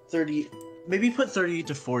put 30, maybe put 30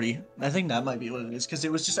 to 40. I think that might be what it is, because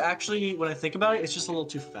it was just actually, when I think about it, it's just a little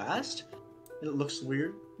too fast. And it looks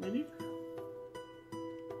weird, maybe?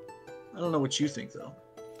 I don't know what you think, though.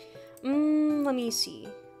 Let me see.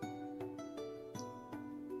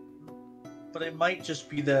 But it might just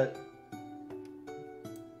be that...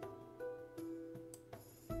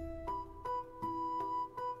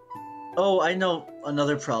 Oh, I know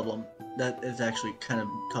another problem that is actually kind of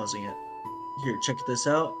causing it. Here, check this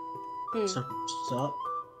out. So, stop.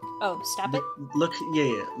 Oh, stop it? Look,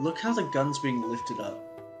 yeah. Look how the gun's being lifted up.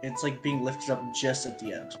 It's like being lifted up just at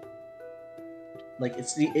the end. Like, it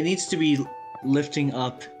needs to be lifting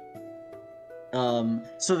up.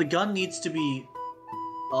 So the gun needs to be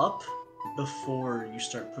up before you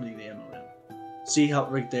start putting the ammo in. See how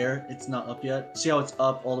right there, it's not up yet? See how it's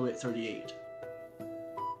up all the way at 38?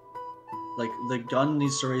 Like, the gun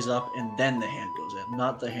needs to raise up and then the hand goes in,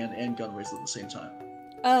 not the hand and gun raise at the same time.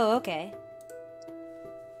 Oh, okay.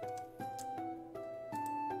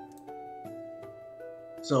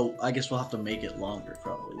 So, I guess we'll have to make it longer,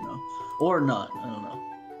 probably, you know? Or not, I don't know.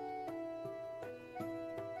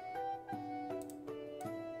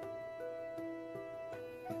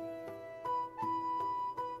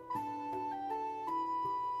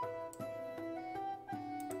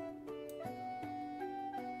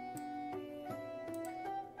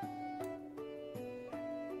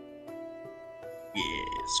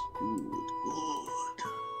 Yes, good.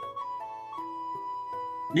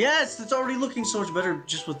 Yes, it's already looking so much better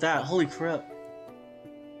just with that. Holy crap.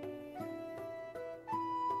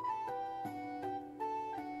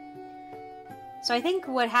 So I think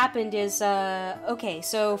what happened is, okay,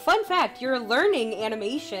 so fun fact, you're learning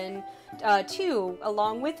animation, too,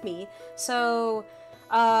 along with me. So,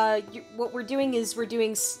 what we're doing is we're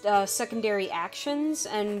doing, secondary actions,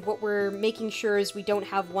 and what we're making sure is we don't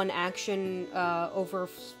have one action,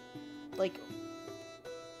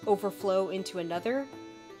 overflow into another.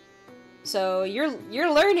 So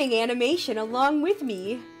you're learning animation along with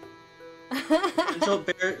me.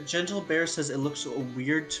 Gentle Bear says it looks so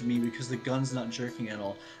weird to me because the gun's not jerking at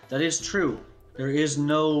all. That is true. There is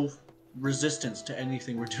no resistance to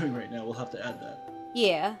anything we're doing right now. We'll have to add that.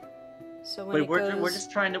 Yeah. So when we're just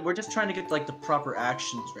trying to get like the proper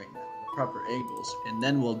actions right now, the proper angles, and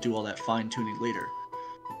then we'll do all that fine tuning later.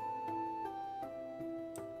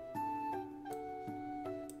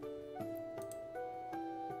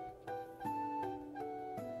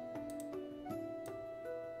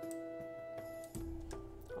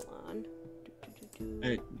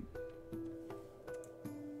 Hey.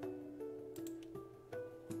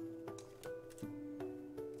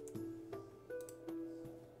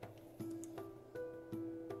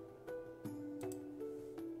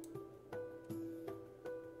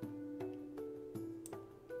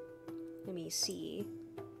 Let me see.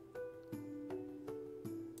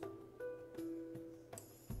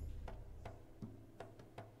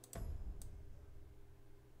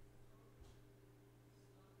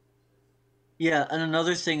 Yeah, and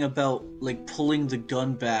another thing about, like, pulling the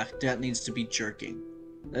gun back, that needs to be jerking.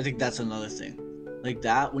 I think that's another thing. Like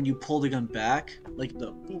that, when you pull the gun back, like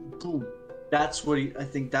the boom, boom, I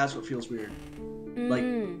think that's what feels weird. Like,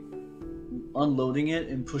 unloading it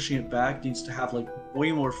and pushing it back needs to have, like,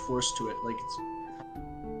 way more force to it. Like, it's...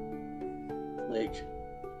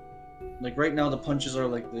 Like, right now the punches are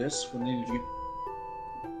like this, when they need to...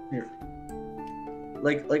 Here.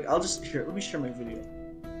 Like, I'll just... Here, let me share my video.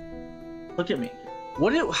 Look at me.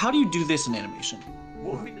 How do you do this in animation?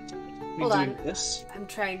 What would be the technique? Hold on. This? I'm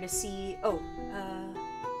trying to see. Oh,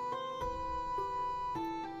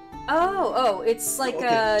 it's like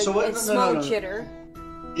okay. a small jitter.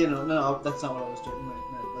 You know, no, that's not what I was doing.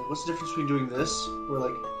 Like, what's the difference between doing this or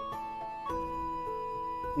like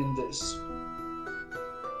in this?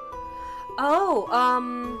 Oh,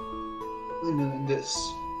 And then in this.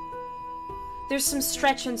 There's some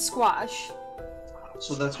stretch and squash.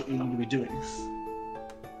 So that's what you need to be doing.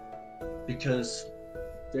 Because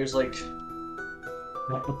there's like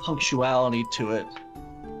a punctuality to it.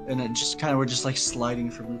 And it just kind of, we're just like sliding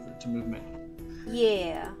from movement to movement.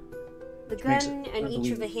 Yeah. The Which makes gun it and each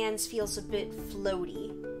of the hands feels a bit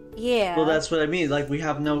floaty. Yeah. Well, that's what I mean. Like, we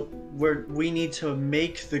need to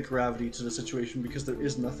make the gravity to the situation because there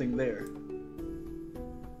is nothing there.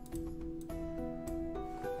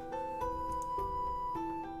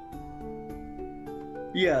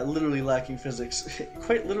 Yeah, literally lacking physics. It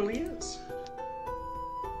quite literally is.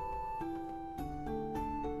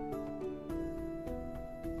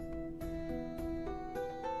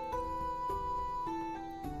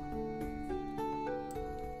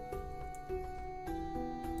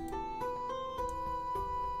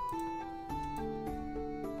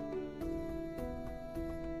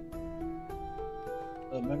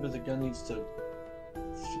 Remember, the gun needs to...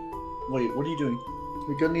 Wait, what are you doing?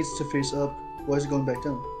 The gun needs to face up. Why is it going back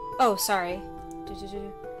down? Oh, sorry.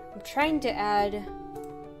 I'm trying to add...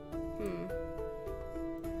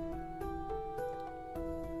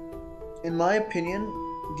 In my opinion,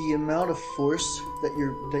 the amount of force that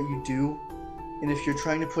you do, and if you're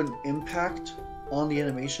trying to put an impact on the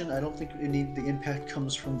animation, I don't think the impact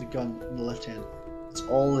comes from the gun in the left hand. It's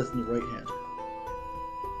all in the right hand.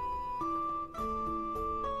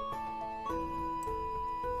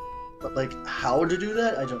 But like, how to do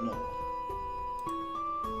that, I don't know.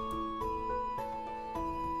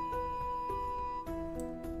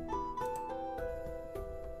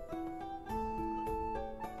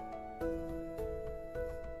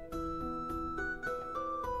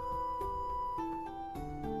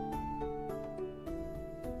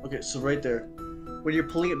 Okay, so right there, when you're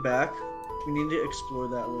pulling it back, we need to explore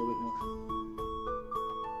that a little bit more.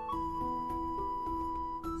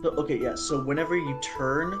 So, okay, yeah, so whenever you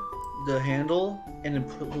turn the handle and then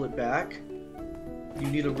pull it back, you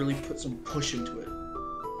need to really put some push into it.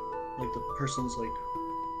 Like, the person's like...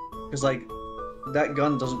 Because, like, that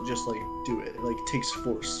gun doesn't just, like, do it. It, like, takes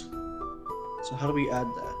force. So how do we add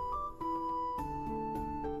that?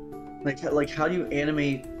 Like, how do you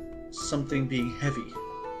animate something being heavy?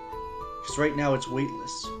 Because right now it's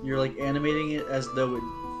weightless. You're like animating it as though it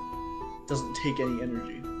doesn't take any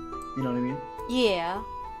energy. You know what I mean? Yeah.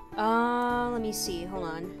 Let me see. Hold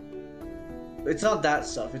on. It's not that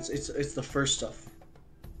stuff. It's the first stuff.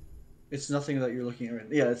 It's nothing that you're looking at right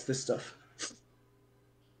now. Yeah, it's this stuff.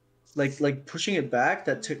 like pushing it back,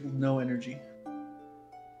 that took no energy.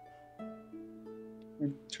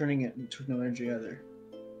 And turning it took no energy either.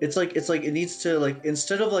 It's like it needs to, like,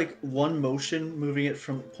 instead of like one motion moving it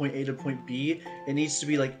from point A to point B, it needs to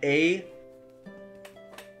be like A,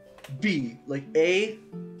 B, like A,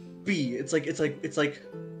 B. It's like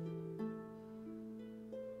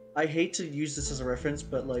I hate to use this as a reference,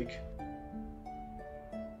 but like,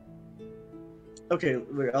 okay,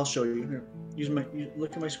 wait, I'll show you. Here,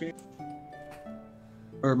 look at my screen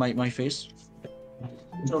or my face.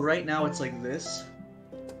 So right now it's like this,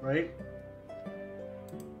 right?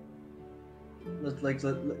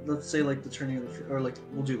 Let's say like the turning of the, or like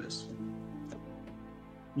we'll do this.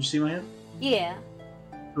 You see my hand? Yeah.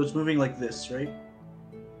 So it's moving like this, right?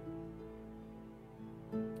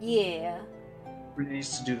 Yeah. It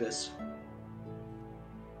needs to do this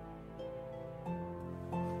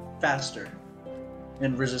faster,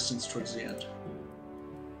 and resistance towards the end.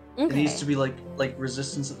 Okay. It needs to be like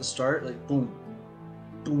resistance at the start, like boom,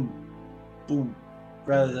 boom, boom,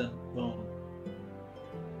 rather than boom.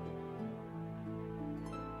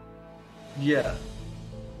 Yeah.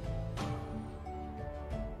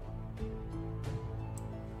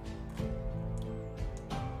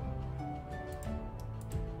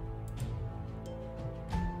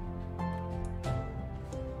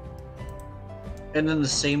 And then the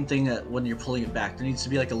same thing that when you're pulling it back, there needs to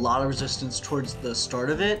be like a lot of resistance towards the start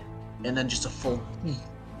of it, and then just a full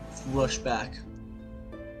rush back.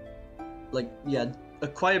 Like, yeah,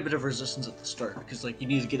 quite a bit of resistance at the start, because like you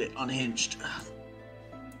need to get it unhinged.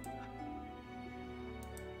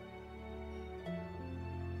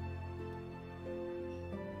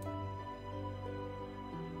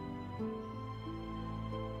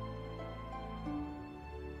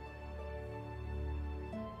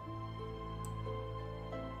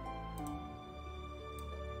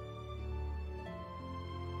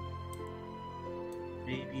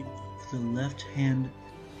 Maybe the left hand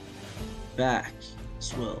back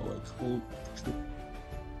as well, like hold.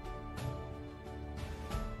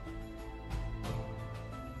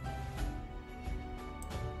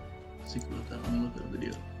 Think about that. Let me look at the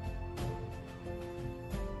video.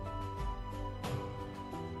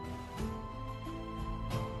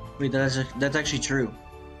 Wait, that's actually true.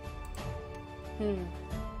 To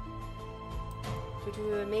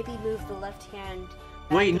maybe move the left hand.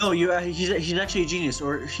 Wait, no, he's actually a genius,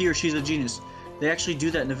 or he or she's a genius. They actually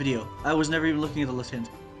do that in the video. I was never even looking at the left hand.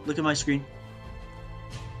 Look at my screen.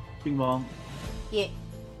 Bing bong. Yeah.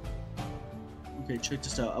 Okay, check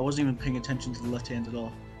this out. I wasn't even paying attention to the left hand at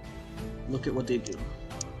all. Look at what they do.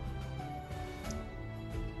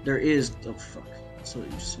 There is... Oh, fuck. So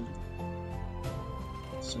you see...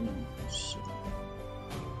 So...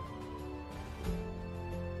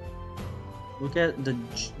 Look at the...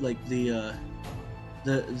 Like,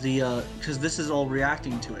 because this is all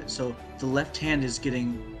reacting to it. So the left hand is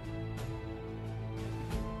getting...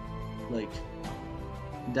 Like...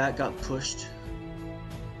 That got pushed.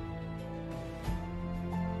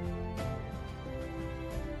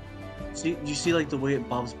 See, you see like the way it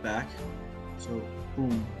bobs back? So,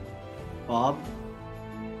 boom, bob.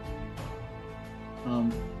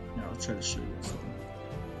 Yeah, I'll try to show you something.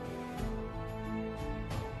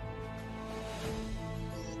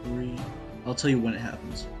 3. I'll tell you when it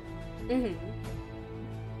happens.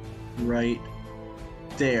 Right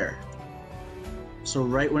there. So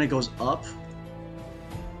right when it goes up.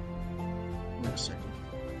 Wait a second.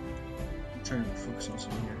 I'm trying to focus on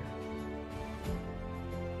something here.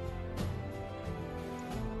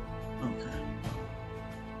 Okay.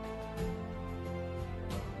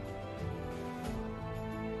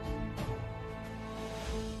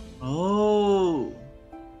 Oh!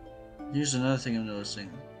 Here's another thing I'm noticing.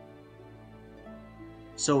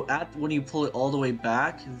 So when you pull it all the way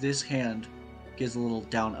back, this hand gives a little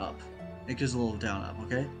down up. It gives a little down up,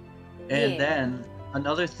 okay? And then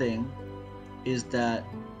another thing is that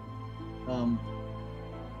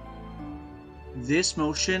this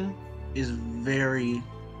motion is very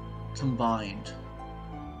combined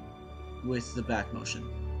with the back motion.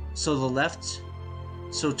 So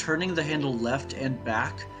so turning the handle left and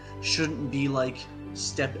back shouldn't be like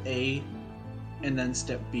step A and then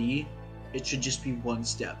step B. It should just be one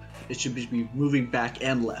step. It should be moving back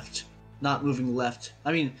and left, not moving left.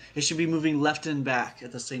 I mean, it should be moving left and back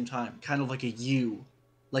at the same time, kind of like a U,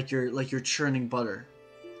 like you're churning butter,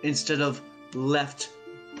 instead of left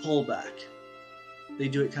pull back. They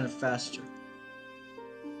do it kind of faster.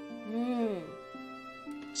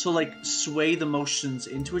 So like sway the motions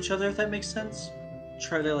into each other, if that makes sense.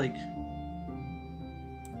 Try to like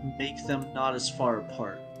make them not as far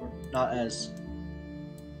apart, or not as.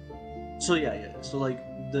 So yeah. So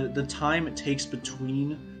like the time it takes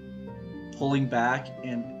between pulling back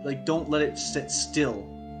and like don't let it sit still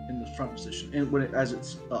in the front position and when as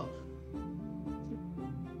it's up.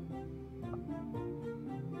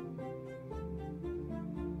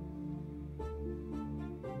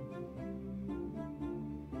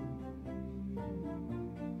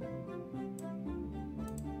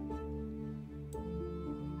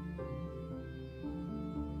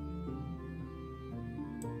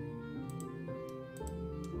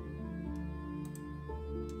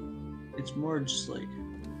 It's more just like.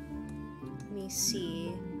 Let me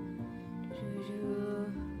see.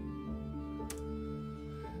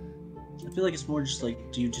 I feel like it's more just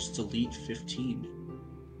like, do you just delete 15?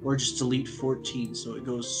 Or just delete 14 so it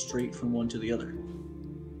goes straight from one to the other?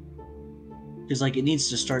 Because like it needs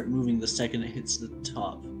to start moving the second it hits the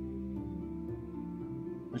top.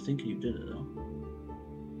 I think you did it though.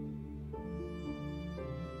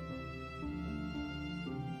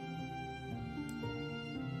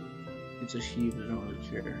 It's a heave, I don't really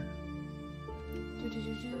care.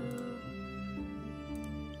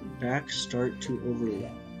 Back start to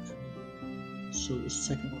overlap. So the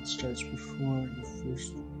second one starts before the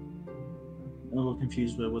first one. I'm a little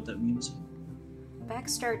confused by what that means. Back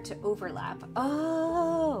start to overlap.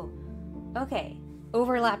 Oh! Okay.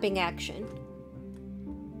 Overlapping action.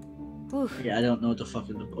 Oof. Yeah, I don't know what the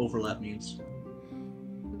fucking overlap means.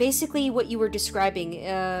 Basically what you were describing,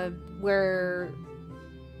 where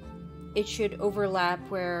it should overlap,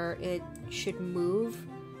 where it should move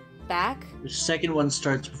back. The second one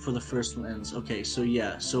starts before the first one ends. Okay, so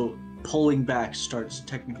yeah, so pulling back starts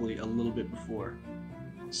technically a little bit before.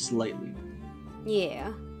 Slightly.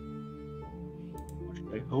 Yeah.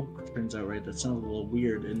 I hope it turns out right. That sounds a little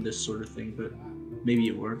weird in this sort of thing, but maybe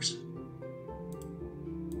it works.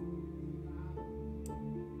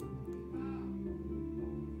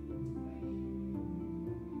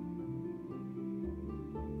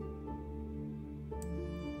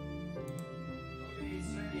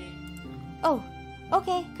 Oh,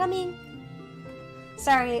 okay, coming.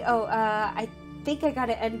 Sorry, I think I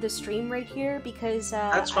gotta end the stream right here because,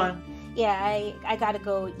 That's fine. I gotta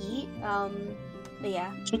go eat, but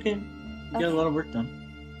yeah. It's okay. You got a lot of work done.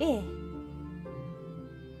 Yeah.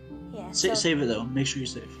 Yeah, so... Save it though. Make sure you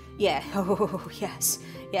save. Yeah, oh, yes,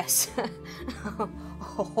 yes.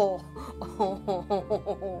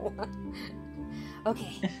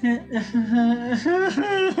 Okay.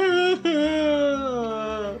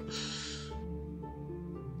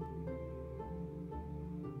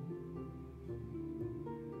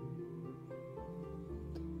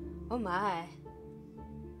 Oh my.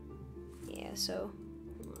 Yeah, so,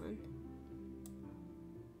 hold on.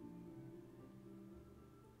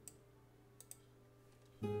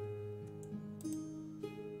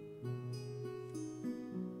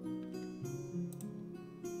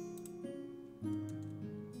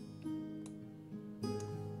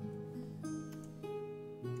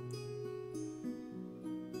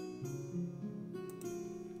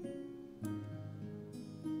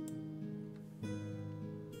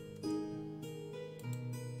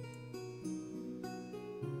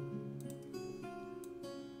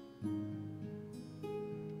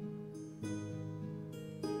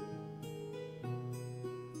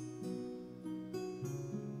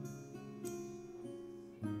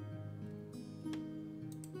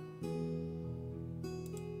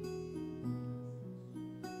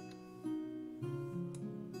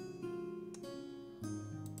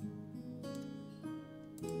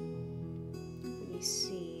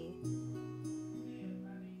 See.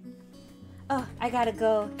 Oh, I gotta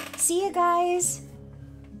go. See you guys.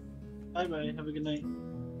 Bye bye. Have a good night.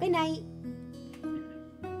 Good night.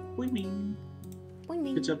 Boing.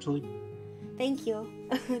 Boing. Good job, Tulie. Thank you.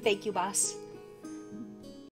 Thank you, boss.